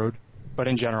down that road. But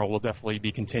in general, we'll definitely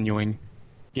be continuing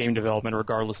game development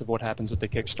regardless of what happens with the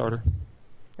Kickstarter.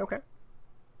 Okay.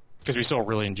 Because we still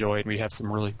really enjoy it. We have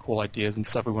some really cool ideas and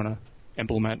stuff we want to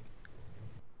implement.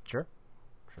 Sure.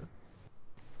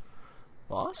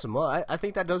 Well, awesome. Well, I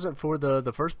think that does it for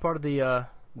the first part of the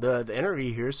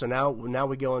interview here. So now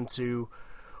we go into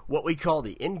what we call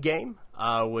the end game,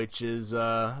 which is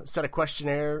a set of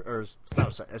questionnaire, or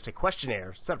it's a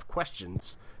questionnaire, set of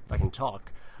questions, if I can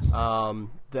talk.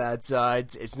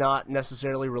 It's not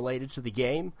necessarily related to the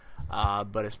game,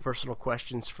 but it's personal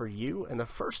questions for you. And the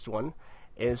first one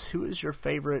is, who is your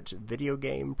favorite video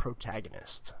game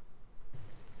protagonist?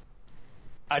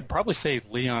 I'd probably say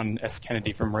Leon S.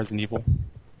 Kennedy from Resident Evil.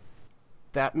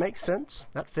 That makes sense.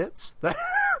 That fits.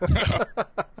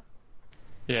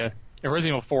 Yeah. In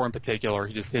Resident Evil 4 in particular,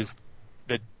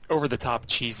 the over-the-top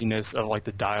cheesiness of like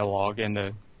the dialogue and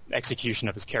the execution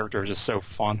of his character is just so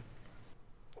fun.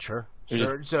 Sure.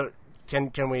 So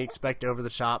can we expect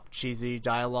over-the-top cheesy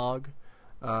dialogue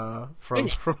from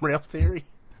Rail Theory?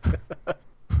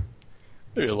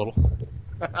 Maybe a little.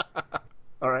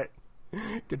 All right.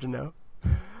 Good to know.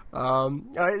 All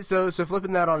right. So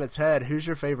flipping that on its head, who's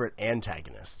your favorite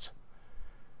antagonist?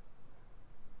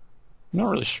 I'm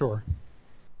not really sure.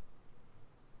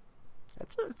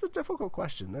 It's a difficult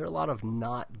question. There are a lot of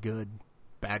not good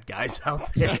bad guys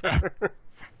out there.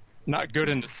 Not good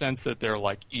in the sense that they're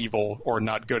like evil, or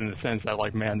not good in the sense that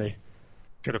like, man, they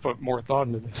could have put more thought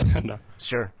into this. No.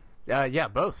 Sure. Yeah,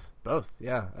 both.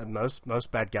 Yeah,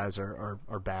 most bad guys are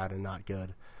bad and not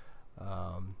good.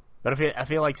 But I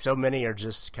feel like so many are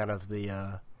just kind of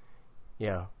the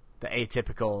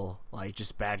atypical, like,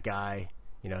 just bad guy,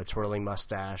 twirling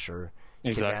mustache or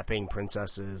kidnapping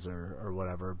princesses or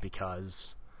whatever,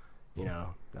 because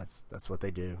that's what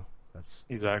they do. That's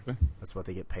what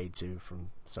they get paid to from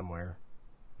somewhere.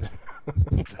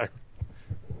 Exactly.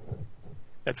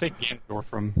 I'd say Ganondorf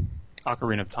from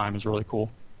Ocarina of Time is really cool.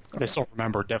 I still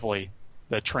remember definitely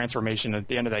the transformation at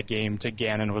the end of that game to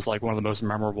Ganon was like one of the most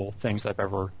memorable things I've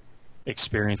ever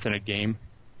experienced in a game.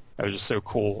 That was just so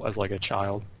cool as like a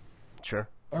child. Sure.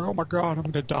 Oh my god, I'm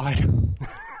gonna die.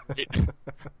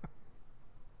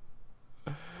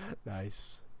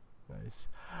 Nice.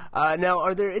 Now,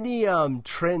 are there any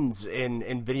trends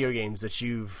in video games that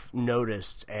you've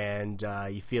noticed and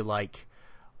you feel like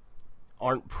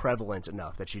aren't prevalent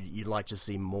enough that you'd like to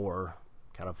see more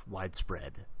kind of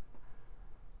widespread?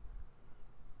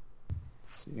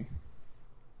 Let's see.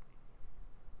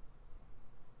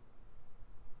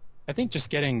 I think just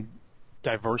getting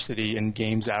diversity in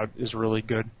games out is really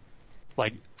good.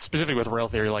 Like, specifically with Rail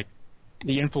Theory, like,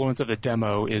 the influence of the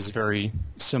demo is very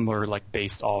similar, like,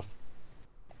 based off,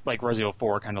 like, Resident Evil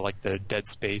 4, kind of like the Dead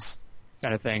Space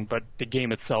kind of thing. But the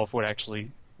game itself would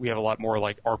actually, we have a lot more,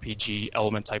 like, RPG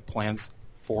element-type plans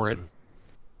for it.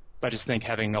 But I just think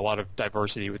having a lot of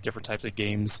diversity with different types of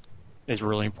games is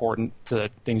really important so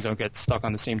that things don't get stuck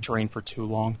on the same train for too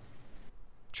long.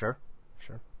 Sure.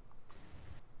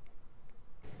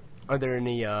 Are there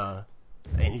any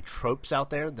tropes out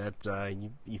there that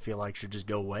you feel like should just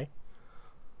go away?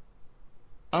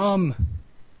 Or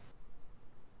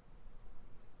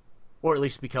at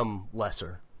least become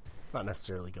lesser, not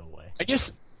necessarily go away. I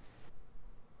guess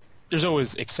there's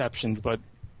always exceptions, but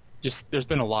just there's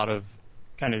been a lot of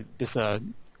kind of this.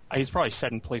 It's probably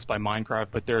set in place by Minecraft,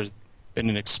 but there's been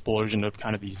an explosion of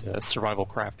kind of these survival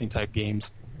crafting type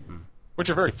games, which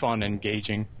are very fun and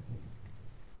engaging.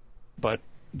 But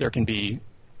there can be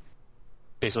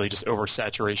basically just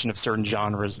oversaturation of certain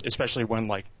genres, especially when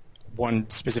like one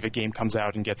specific game comes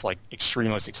out and gets like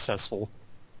extremely successful,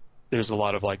 there's a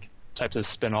lot of like types of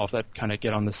spin-off that kind of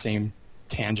get on the same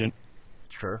tangent.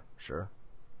 Sure.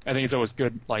 I think it's always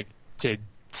good like to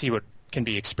see what can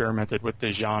be experimented with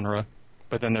the genre,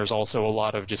 but then there's also a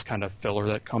lot of just kind of filler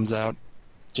that comes out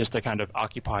just to kind of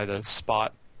occupy the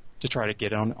spot to try to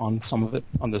get on some of it,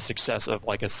 on the success of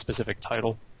like a specific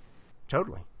title.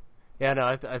 Totally. Yeah, no,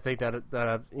 I think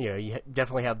that you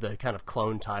definitely have the kind of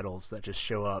clone titles that just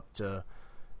show up to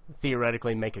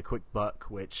theoretically make a quick buck,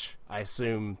 which I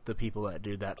assume the people that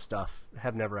do that stuff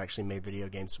have never actually made video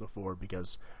games before,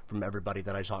 because from everybody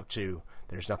that I talk to,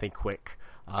 there's nothing quick,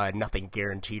 nothing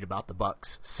guaranteed about the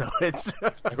bucks. So it's,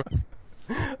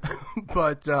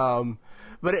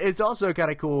 but it's also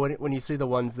kind of cool when you see the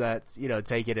ones that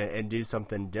take it and do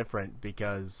something different,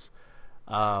 because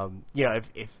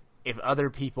if other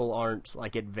people aren't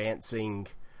like advancing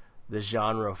the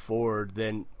genre forward,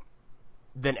 then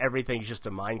everything's just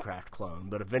a Minecraft clone.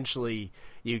 But eventually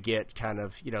you get kind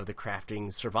of, the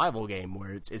crafting survival game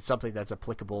where it's something that's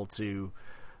applicable to,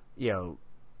 you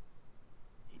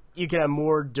can have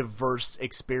more diverse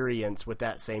experience with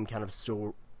that same kind of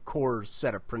core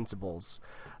set of principles.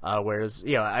 Whereas,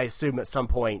 I assume at some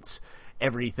point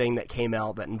everything that came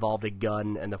out that involved a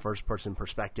gun and the first person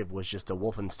perspective was just a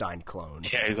Wolfenstein clone.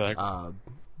 Yeah, exactly.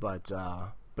 But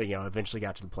eventually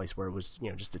got to the place where it was,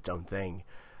 just its own thing.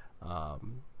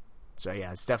 So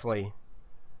yeah, it's definitely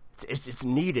it's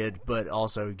needed, but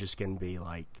also just can be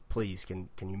like, please, can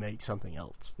you make something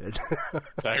else?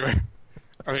 Exactly.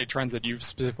 Are there any trends that you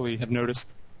specifically have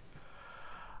noticed?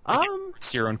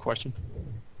 It's your own question.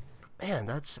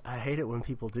 Man, I hate it when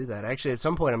people do that. Actually, at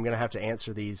some point, I'm going to have to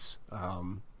answer these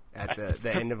at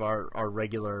the end of our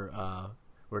regular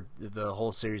the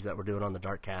whole series that we're doing on the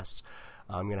Darkcast.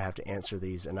 I'm going to have to answer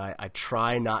these, and I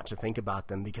try not to think about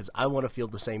them because I want to feel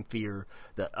the same fear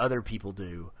that other people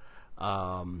do.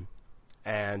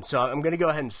 And so I'm going to go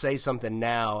ahead and say something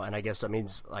now, and I guess that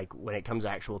means like when it comes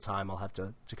actual time, I'll have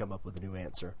to come up with a new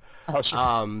answer. Oh,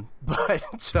 sure.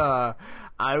 But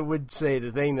I would say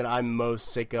the thing that I'm most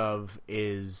sick of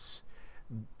is,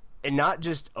 and not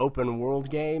just open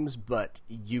world games, but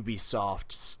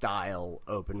Ubisoft style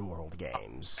open world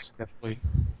games. Definitely.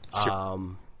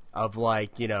 Of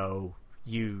like,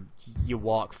 you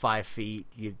walk 5 feet,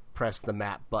 you press the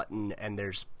map button, and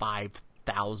there's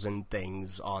 5,000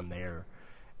 things on there,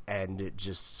 and it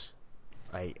just,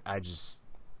 I just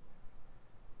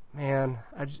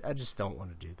don't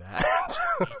want to do that.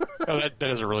 That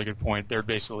is a really good point. They're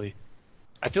basically,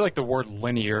 I feel like the word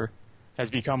linear has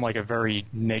become like a very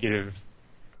negative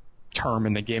term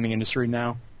in the gaming industry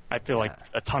now. I feel like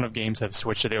a ton of games have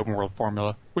switched to the open world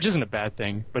formula, which isn't a bad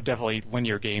thing, but definitely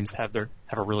linear games have a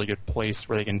really good place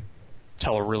where they can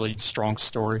tell a really strong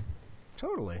story.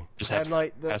 Totally. Just have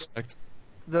like aspects.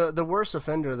 The worst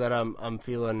offender that I'm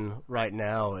feeling right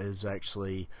now is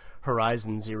actually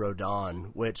Horizon Zero Dawn,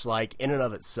 which like in and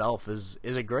of itself is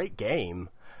a great game.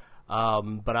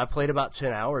 But I played about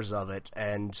 10 hours of it,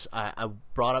 and I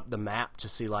brought up the map to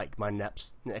see like my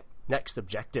next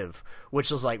objective,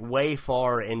 which is like way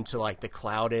far into like the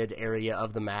clouded area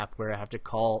of the map where I have to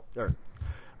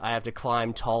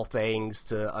climb tall things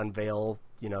to unveil,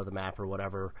 the map or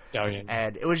whatever. Oh, yeah.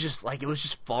 And it was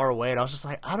just far away, and I was just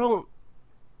like, I don't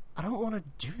want to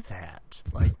do that.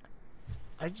 Like,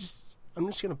 I'm just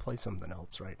gonna play something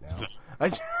else right now.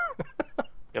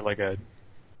 Get like a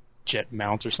jet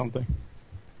mount or something.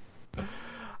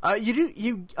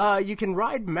 You can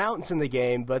ride mounts in the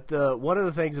game, but one of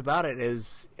the things about it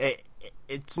is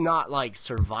it's not like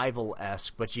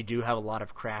survival-esque, but you do have a lot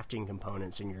of crafting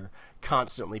components, and you're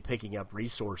constantly picking up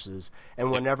resources.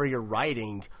 And whenever you're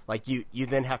riding, like you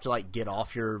then have to like get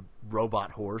off your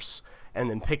robot horse and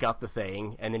then pick up the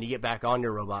thing, and then you get back on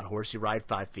your robot horse, you ride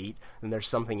 5 feet, and there's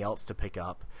something else to pick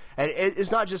up. And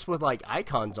it's not just with like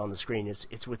icons on the screen;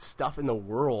 it's with stuff in the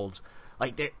world.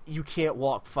 Like you can't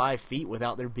walk 5 feet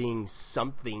without there being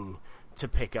something to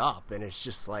pick up, and it's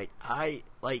just like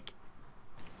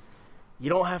you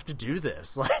don't have to do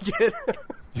this. Like,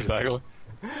 exactly.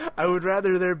 I would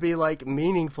rather there be like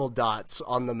meaningful dots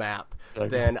on the map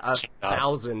than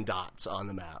 1,000 dots on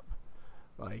the map.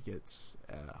 Like it's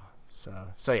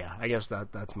so yeah. I guess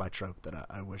that's my trope that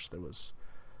I wish there was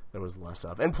less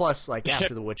of. And plus, like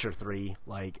after The Witcher 3,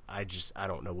 like I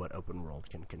don't know what open world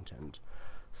can contend.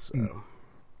 So,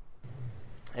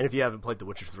 and if you haven't played The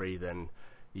Witcher 3, then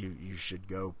you should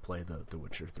go play The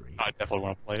Witcher 3. I definitely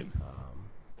want to play it.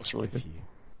 It's really good.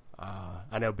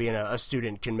 I know being a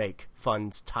student can make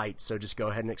funds tight, so just go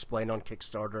ahead and explain on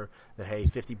Kickstarter that, hey,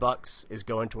 $50 is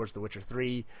going towards The Witcher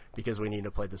 3 because we need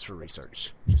to play this for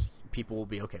research. Just, people will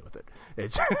be okay with it.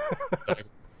 It's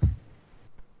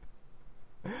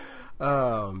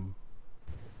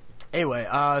anyway,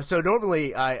 so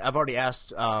normally I've already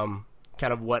asked kind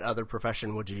of what other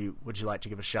profession would you like to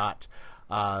give a shot.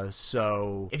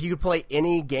 So if you could play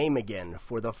any game again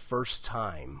for the first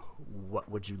time, what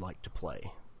would you like to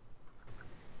play?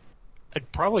 I'd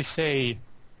probably say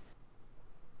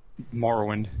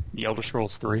Morrowind, The Elder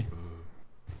Scrolls 3.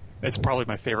 It's probably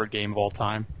my favorite game of all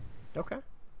time. Okay.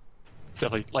 It's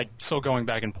definitely, still going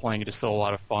back and playing it is still a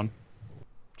lot of fun.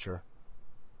 Sure.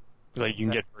 You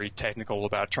can get very technical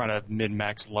about trying to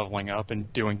min-max leveling up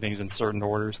and doing things in certain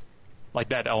orders.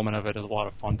 That element of it is a lot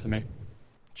of fun to me.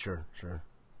 Sure.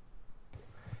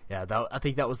 Yeah, I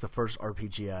think that was the first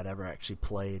RPG I'd ever actually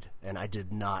played, and I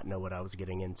did not know what I was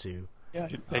getting into. Yeah,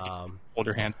 hold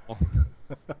your hand.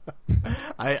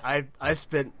 I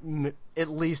spent at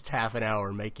least half an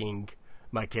hour making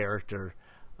my character.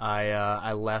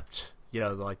 I left,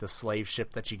 the slave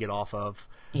ship that you get off of.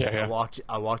 Yeah.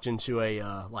 I walked into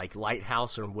a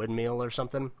lighthouse or windmill or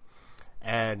something,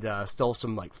 and stole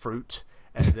some fruit,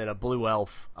 and then a blue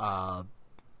elf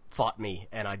fought me,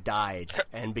 and I died.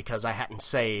 And because I hadn't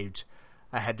saved,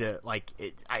 I had to I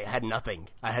had nothing.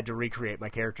 I had to recreate my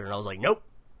character, and I was like, nope.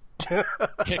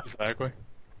 Exactly.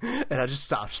 And I just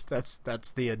stopped. That's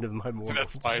the end of my Morrowind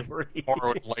That's my story.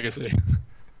 Morrowind legacy.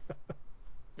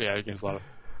 Yeah, the game's a lot of.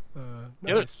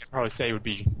 The other thing I'd probably say would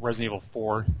be Resident Evil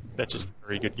 4. That's just a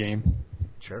very good game.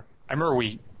 Sure. I remember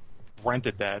we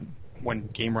rented that when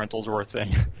game rentals were a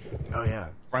thing. Oh yeah.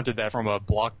 Rented that from a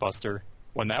Blockbuster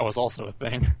when that was also a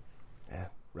thing. Yeah.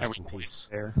 Rest in peace.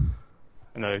 There.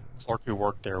 And the clerk who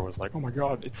worked there was like, "Oh my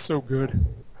god, it's so good,"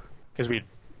 because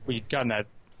we'd gotten that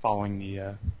following the I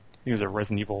think it was a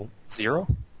Resident Evil 0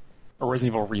 or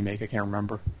Resident Evil remake. I can't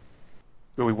remember.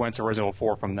 But we went to Resident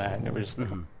Evil 4 from that, and it was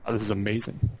just oh, this is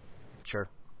amazing. Sure.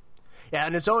 Yeah,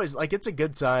 and it's always it's a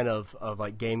good sign of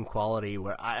game quality.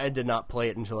 Where I did not play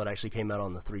it until it actually came out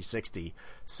on the 360.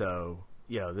 So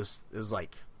this is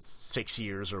 6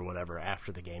 years or whatever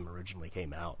after the game originally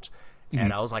came out,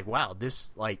 and I was like, wow,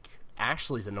 this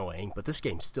Ashley's annoying, but this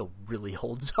game still really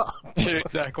holds up.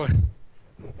 Exactly.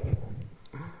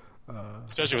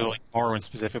 Especially with Morrowind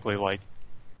specifically, I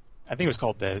think it was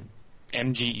called the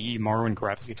MGE Morrowind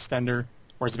Graphics Extender,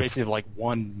 where it's basically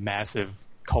one massive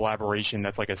collaboration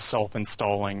that's a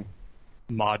self-installing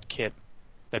mod kit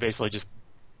that basically just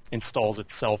installs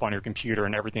itself on your computer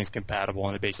and everything's compatible,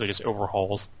 and it basically just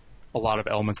overhauls a lot of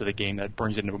elements of the game that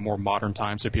brings it into a more modern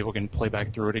time so people can play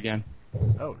back through it again.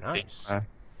 Oh, nice.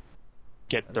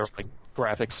 Get their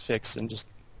graphics fixed and just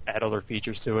add other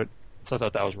features to it. So I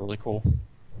thought that was really cool.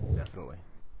 Definitely.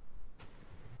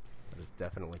 That is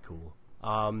definitely cool.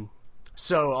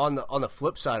 So on the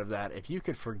flip side of that, if you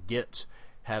could forget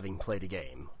having played a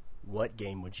game, what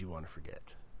game would you want to forget?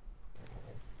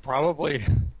 Probably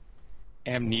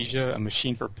Amnesia: A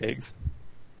Machine for Pigs.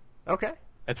 Okay.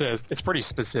 It's pretty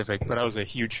specific, but I was a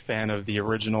huge fan of the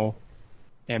original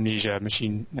Amnesia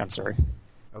Machine. I'm sorry.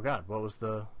 Oh God, what was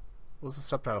the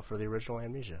subtitle for the original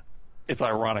Amnesia? It's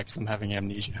ironic because I'm having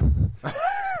amnesia.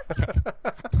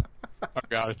 Oh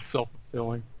God, it's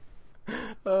self-fulfilling.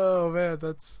 Oh man,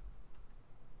 that's.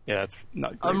 Yeah, it's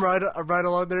not great. I'm right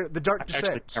along there. The Dark Descent.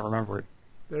 Actually, I can't remember it.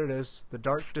 There it is. The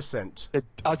Dark Descent.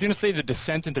 I was going to say The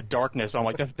Descent into Darkness, but I'm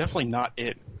like, that's definitely not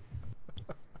it.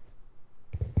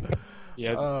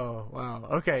 Yeah. Oh, wow.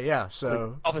 Okay, yeah,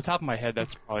 so. Off the top of my head,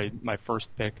 that's probably my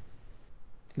first pick.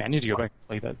 Man, I need to go back and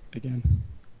play that again.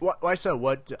 Why so?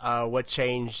 What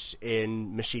changed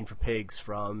in Machine for Pigs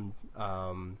from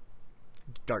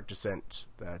Dark Descent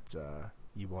that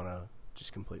you want to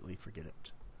just completely forget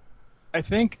it? I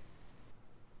think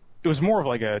it was more of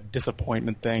a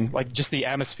disappointment thing. Just the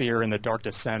atmosphere in the Dark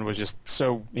Descent was just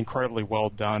so incredibly well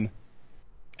done.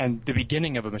 And the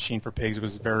beginning of A Machine for Pigs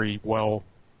was very well,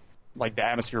 the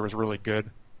atmosphere was really good.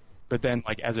 But then,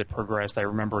 as it progressed, I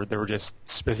remember there were just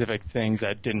specific things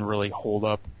that didn't really hold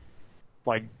up.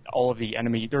 All of the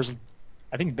enemy,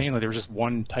 I think mainly there was just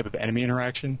one type of enemy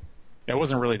interaction. It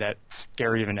wasn't really that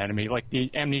scary of an enemy. The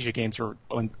Amnesia games are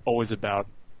always about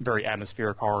very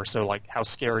atmospheric horror, so how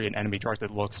scary an enemy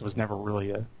directed looks was never really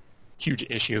a huge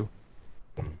issue.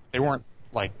 They weren't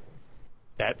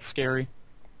that scary.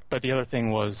 But the other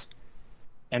thing was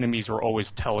enemies were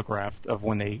always telegraphed of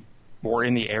when they were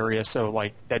in the area, so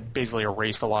that basically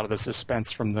erased a lot of the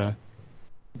suspense from the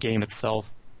game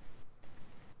itself.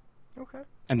 Okay.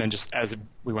 And then just as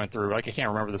we went through, I can't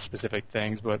remember the specific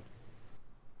things, but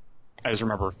I just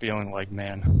remember feeling like,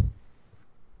 man,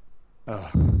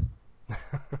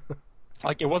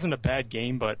 like it wasn't a bad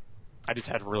game, but I just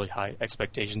had really high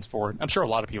expectations for it. I'm sure a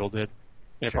lot of people did.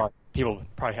 Sure. People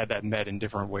probably had that met in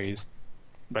different ways,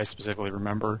 but I specifically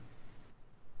remember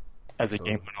as the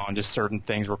game went on, just certain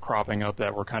things were cropping up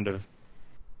that were kind of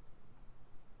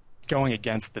going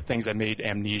against the things that made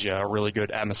Amnesia a really good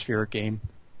atmospheric game.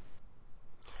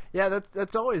 Yeah,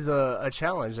 that's always a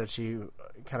challenge that you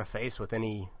kind of face with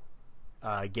any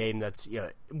game that's,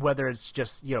 whether it's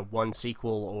just one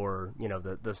sequel or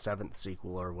the seventh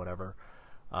sequel or whatever.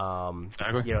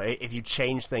 Exactly. If you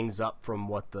change things up from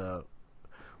what the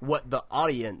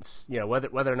audience,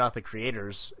 whether or not the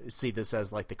creators see this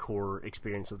as like the core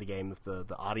experience of the game, if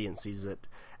the audience sees it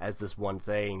as this one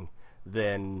thing,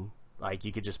 then like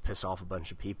you could just piss off a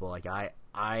bunch of people. Like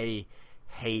I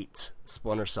hate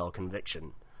Splinter Cell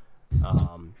Conviction.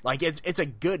 Like it's a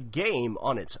good game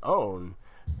on its own,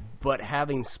 but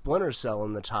having Splinter Cell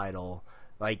in the title,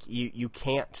 like you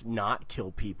can't not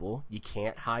kill people, you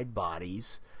can't hide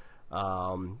bodies.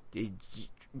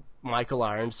 Michael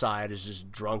Ironside is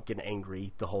just drunk and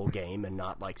angry the whole game and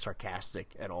not like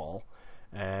sarcastic at all,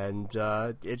 and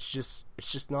it's just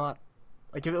not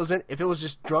like if it was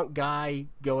just drunk guy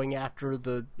going after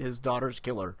his daughter's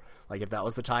killer, like if that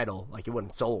was the title, like it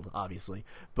wouldn't have sold obviously,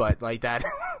 but like that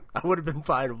I would have been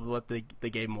fine with what the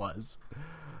game was.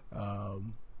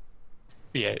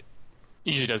 Yeah, it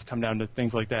usually does come down to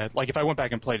things like that. Like if I went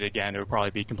back and played it again, it would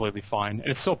probably be completely fine, and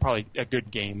it's still probably a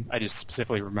good game. I just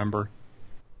specifically remember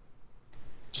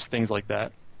just things like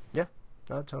that. Yeah,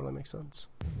 that totally makes sense.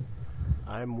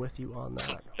 I'm with you on that.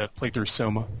 So, play through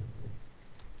Soma.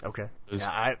 Okay.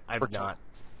 Yeah, I've not.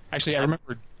 Actually, I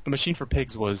remember A Machine for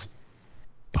Pigs was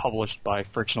published by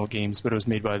Frictional Games, but it was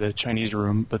made by the Chinese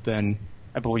Room. But then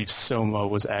I believe Soma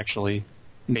was actually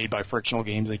made by Frictional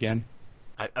Games again.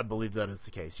 I believe that is the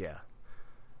case, yeah.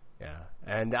 Yeah.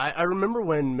 And I remember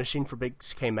when Machine for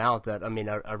Pigs came out, I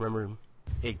remember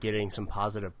it getting some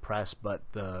positive press, but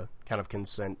the kind of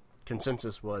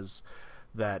consensus was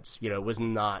that, it was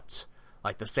not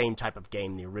like the same type of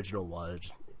game the original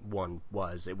one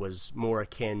was. It was more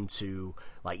akin to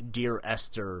like Dear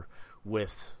Esther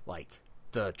with like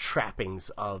the trappings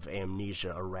of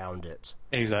Amnesia around it.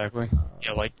 Exactly.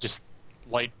 Like just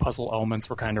light puzzle elements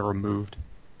were kind of removed.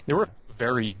 There were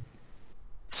very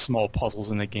small puzzles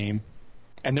in the game,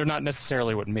 and they're not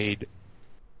necessarily what made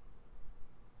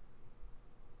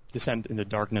Descent into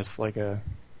Darkness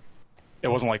it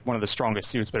wasn't like one of the strongest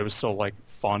suits, but it was still like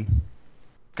fun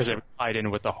because it tied in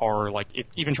with the horror. Like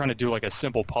even trying to do like a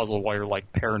simple puzzle while you're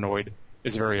like paranoid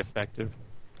is very effective.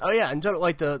 Oh yeah, and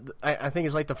like I think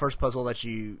it's like the first puzzle that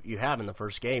you have in the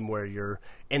first game where you're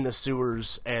in the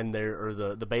sewers and or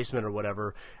the basement or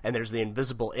whatever, and there's the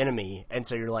invisible enemy, and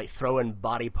so you're like throwing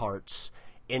body parts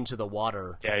into the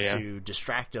water to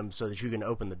distract them so that you can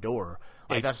open the door.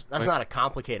 Like that's not a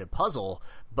complicated puzzle,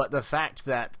 but the fact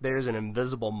that there's an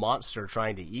invisible monster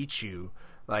trying to eat you,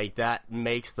 like that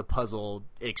makes the puzzle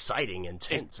exciting and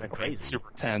tense and crazy. Super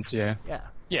tense, yeah. Yeah.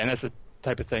 Yeah, and that's the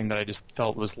type of thing that I just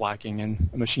felt was lacking in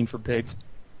A Machine for Pigs.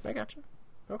 I gotcha.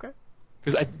 Okay.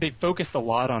 Because they focused a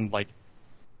lot on, like,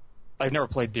 I've never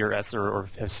played Dear Esther or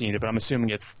have seen it, but I'm assuming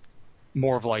it's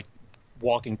more of like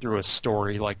walking through a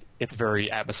story. Like it's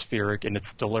very atmospheric in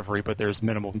its delivery, but there's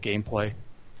minimal gameplay.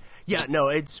 Yeah, no,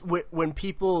 it's when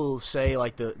people say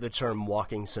like the term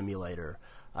walking simulator.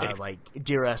 Like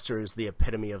Dear Esther is the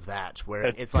epitome of that, where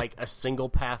it's like a single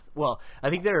path. Well, I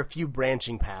think there are a few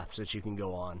branching paths that you can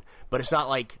go on, but it's not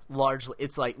like largely.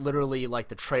 It's like literally like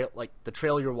the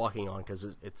trail you're walking on, because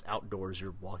it's outdoors.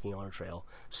 You're walking on a trail,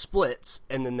 splits,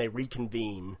 and then they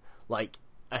reconvene like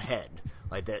ahead.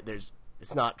 Like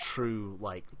it's not true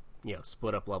like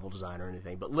split up level design or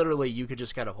anything, but literally you could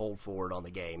just kind of hold forward on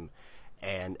the game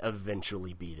and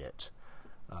eventually beat it.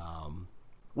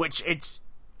 Which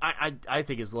I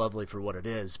think is lovely for what it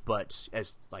is, but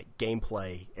as like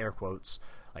gameplay, air quotes,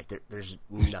 like there's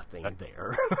nothing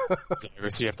there. So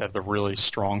you have to have the really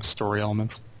strong story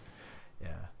elements. Yeah,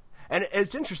 and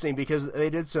it's interesting because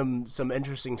they did some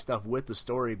interesting stuff with the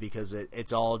story, because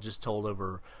it's all just told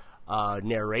over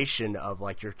narration of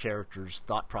like your character's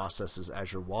thought processes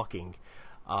as you're walking,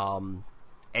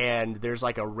 and there's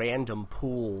like a random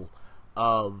pool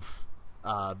of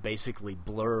basically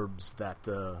blurbs that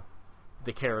the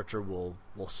character will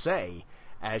say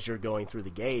as you're going through the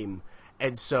game,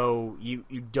 and so you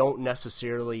don't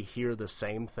necessarily hear the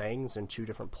same things in two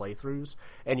different playthroughs,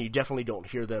 and you definitely don't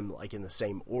hear them like in the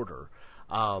same order.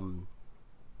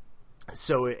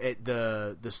 So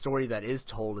the story that is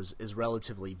told is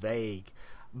relatively vague,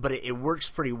 but it works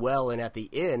pretty well. And at the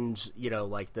end,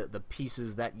 like the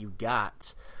pieces that you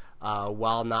got,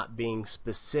 while not being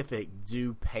specific,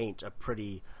 do paint a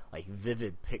pretty like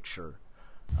vivid picture.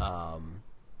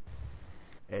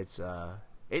 It's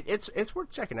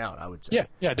worth checking out, I would say.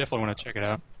 Yeah, I definitely want to check it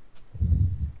out.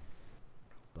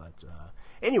 But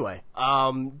anyway,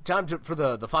 time for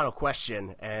the final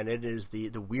question, and it is the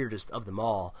weirdest of them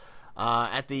all.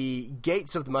 At the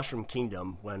gates of the Mushroom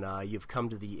Kingdom, when you've come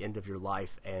to the end of your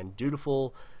life, and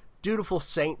dutiful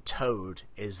Saint Toad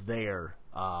is there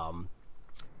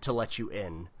to let you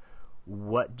in,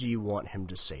 what do you want him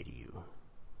to say to you?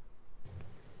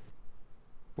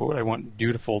 What would I want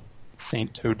dutiful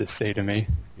Saint Toad to say to me?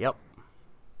 Yep.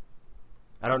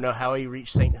 I don't know how he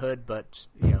reached sainthood, but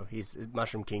he's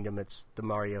Mushroom Kingdom. It's the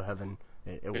Mario heaven.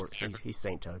 It works. He's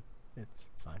Saint Toad. It's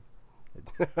fine.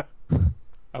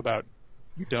 How about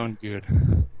you done good?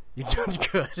 You done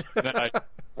good. Then I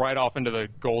ride off into the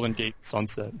Golden Gate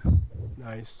sunset.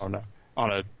 Nice. On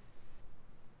a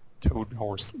toad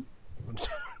horse.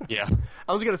 Yeah.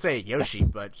 I was gonna say Yoshi,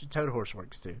 but Toad horse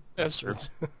works too. That's true.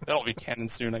 That'll be canon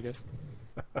soon, I guess.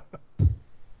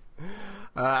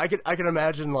 I can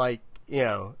imagine, like,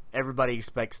 everybody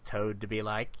expects Toad to be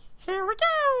like, here we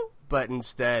go, but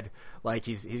instead, like,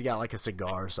 he's got like a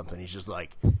cigar or something. He's just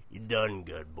like, you done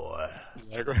good, boy.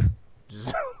 Exactly.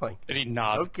 Just like, and he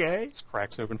nods. Okay. Just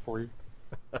cracks open for you.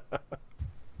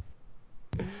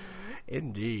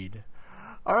 Indeed.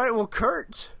 All right, well,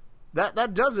 Kurt,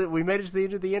 that does it. We made it to the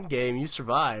end of the end game. You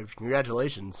survived.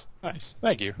 Congratulations. Nice.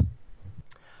 Thank you.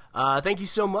 Thank you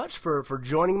so much for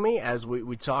joining me as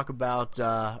we talked about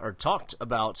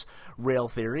Rail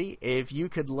Theory. If you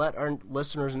could let our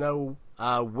listeners know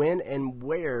when and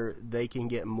where they can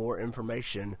get more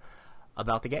information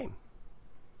about the game.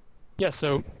 Yeah,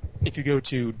 so if you go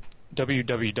to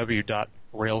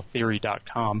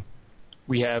www.railtheory.com,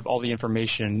 we have all the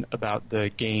information about the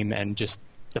game and just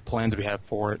the plans we have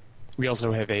for it. We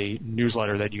also have a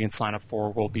newsletter that you can sign up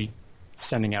for. We'll be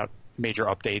sending out major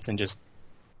updates and just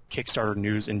Kickstarter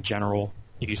news in general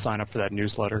if you sign up for that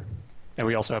newsletter. And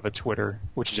we also have a Twitter,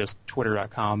 which is just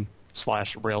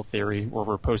twitter.com/railtheory, where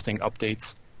we're posting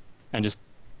updates and just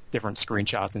different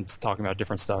screenshots and talking about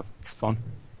different stuff. It's fun.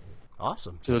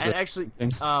 Awesome. So and actually,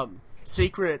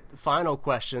 secret final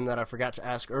question that I forgot to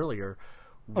ask earlier,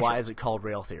 why is it called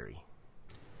Rail Theory?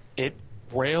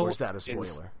 Rail or is that a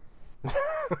spoiler?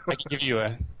 I can give you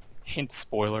a hint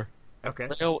spoiler. Okay.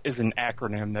 RAIL is an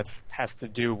acronym that has to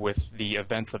do with the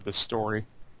events of the story.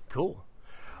 Cool.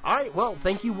 All right, well,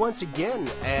 thank you once again,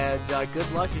 and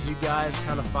good luck as you guys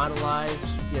kind of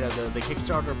finalize, the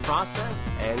Kickstarter process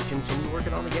and continue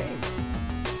working on the game.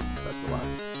 Best of luck.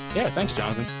 Yeah, thanks,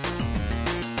 Jonathan.